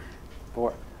 also,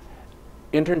 for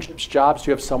internships, jobs, do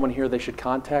you have someone here they should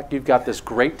contact? You've got this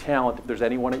great talent. If there's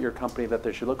anyone at your company that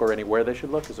they should look, or anywhere they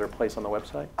should look, is there a place on the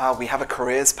website? We have a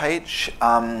careers page.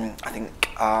 I think,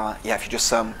 yeah, if you just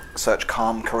search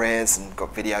Calm Careers, and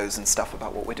got videos and stuff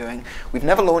about what we're doing. We've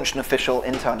never launched an official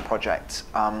intern project.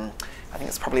 I think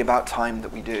it's probably about time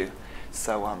that we do.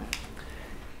 So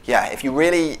yeah, if you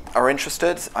really are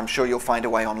interested, I'm sure you'll find a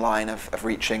way online of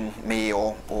reaching me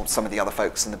or some of the other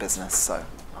folks in the business. So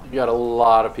You got a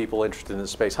lot of people interested in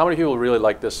this space. How many people really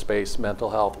like this space, mental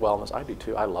health, wellness? I do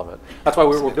too. I love it. That's why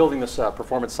we're building this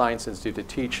Performance Science Institute to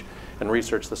teach and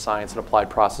research the science and applied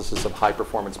processes of high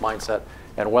performance mindset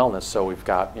and wellness. So we've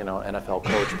got, you know, NFL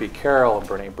coach Pete Carroll and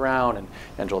Brene Brown and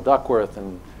Angela Duckworth,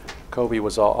 and Kobe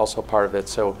was also part of it.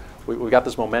 So we got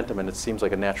this momentum, and it seems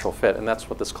like a natural fit, and that's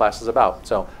what this class is about.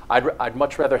 So I'd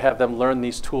much rather have them learn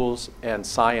these tools and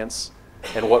science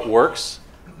and what works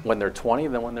when they're 20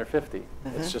 than when they're 50.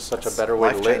 It's just such a better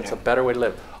way to live. It's a better way to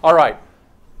live. All right,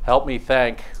 help me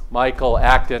thank Michael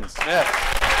Acton Smith.